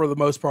for the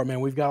most part, man,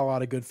 we've got a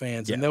lot of good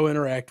fans, and they'll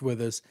interact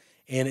with us,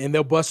 and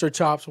they'll bust their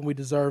chops when we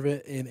deserve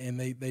it, and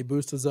they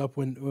boost us up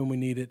when we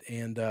need it.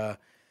 And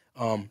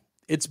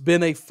it's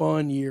been a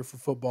fun year for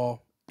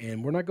football.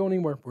 And we're not going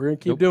anywhere. We're going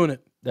to keep doing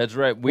it. That's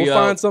right. We'll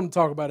find something to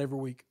talk about every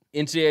week.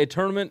 NCAA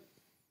tournament.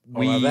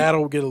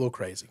 That'll get a little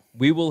crazy.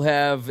 We will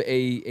have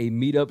a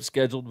meetup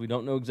scheduled. We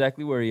don't know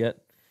exactly where yet.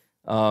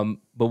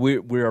 But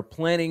we are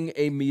planning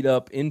a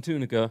meetup in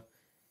Tunica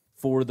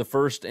for the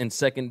first and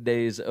second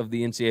days of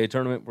the NCAA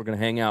tournament. We're going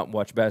to hang out and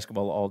watch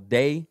basketball all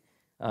day.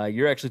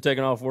 You're actually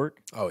taking off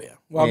work? Oh, yeah.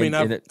 Well,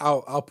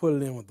 I'll put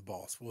it in with the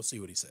boss. We'll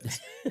see what he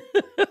says.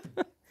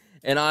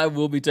 And I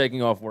will be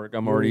taking off work.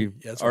 I'm already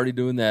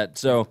doing that.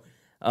 So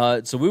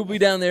we'll be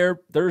down there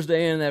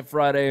Thursday and that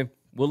Friday.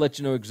 We'll let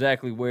you know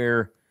exactly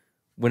where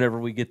whenever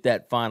we get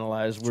that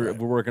finalized.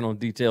 We're working on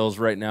details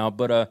right now.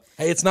 But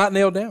hey, it's not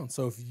nailed down.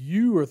 So if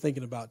you are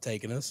thinking about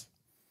taking us,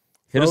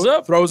 hit us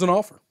up. Throw us an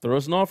offer.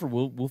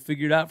 We'll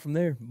figure it out from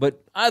there.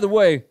 But either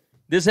way,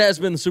 this has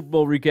been the Super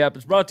Bowl recap.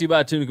 It's brought to you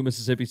by Tunica,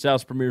 Mississippi,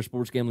 South's premier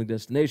sports gambling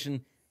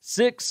destination.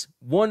 6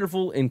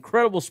 wonderful,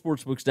 incredible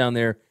sports books down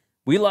there.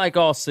 We like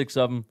all 6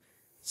 of them.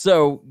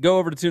 So go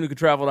over to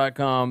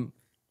tunicatravel.com,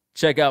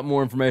 check out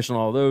more information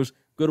on all those.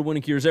 Go to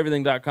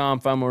winningcureseverything.com,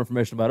 find more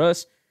information about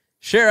us.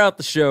 Share out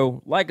the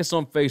show. Like us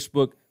on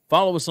Facebook.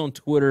 Follow us on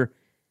Twitter.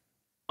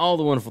 All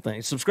the wonderful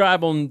things.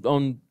 Subscribe on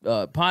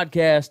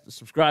podcast.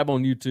 Subscribe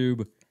on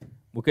YouTube.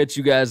 We'll catch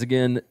you guys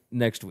again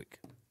next week.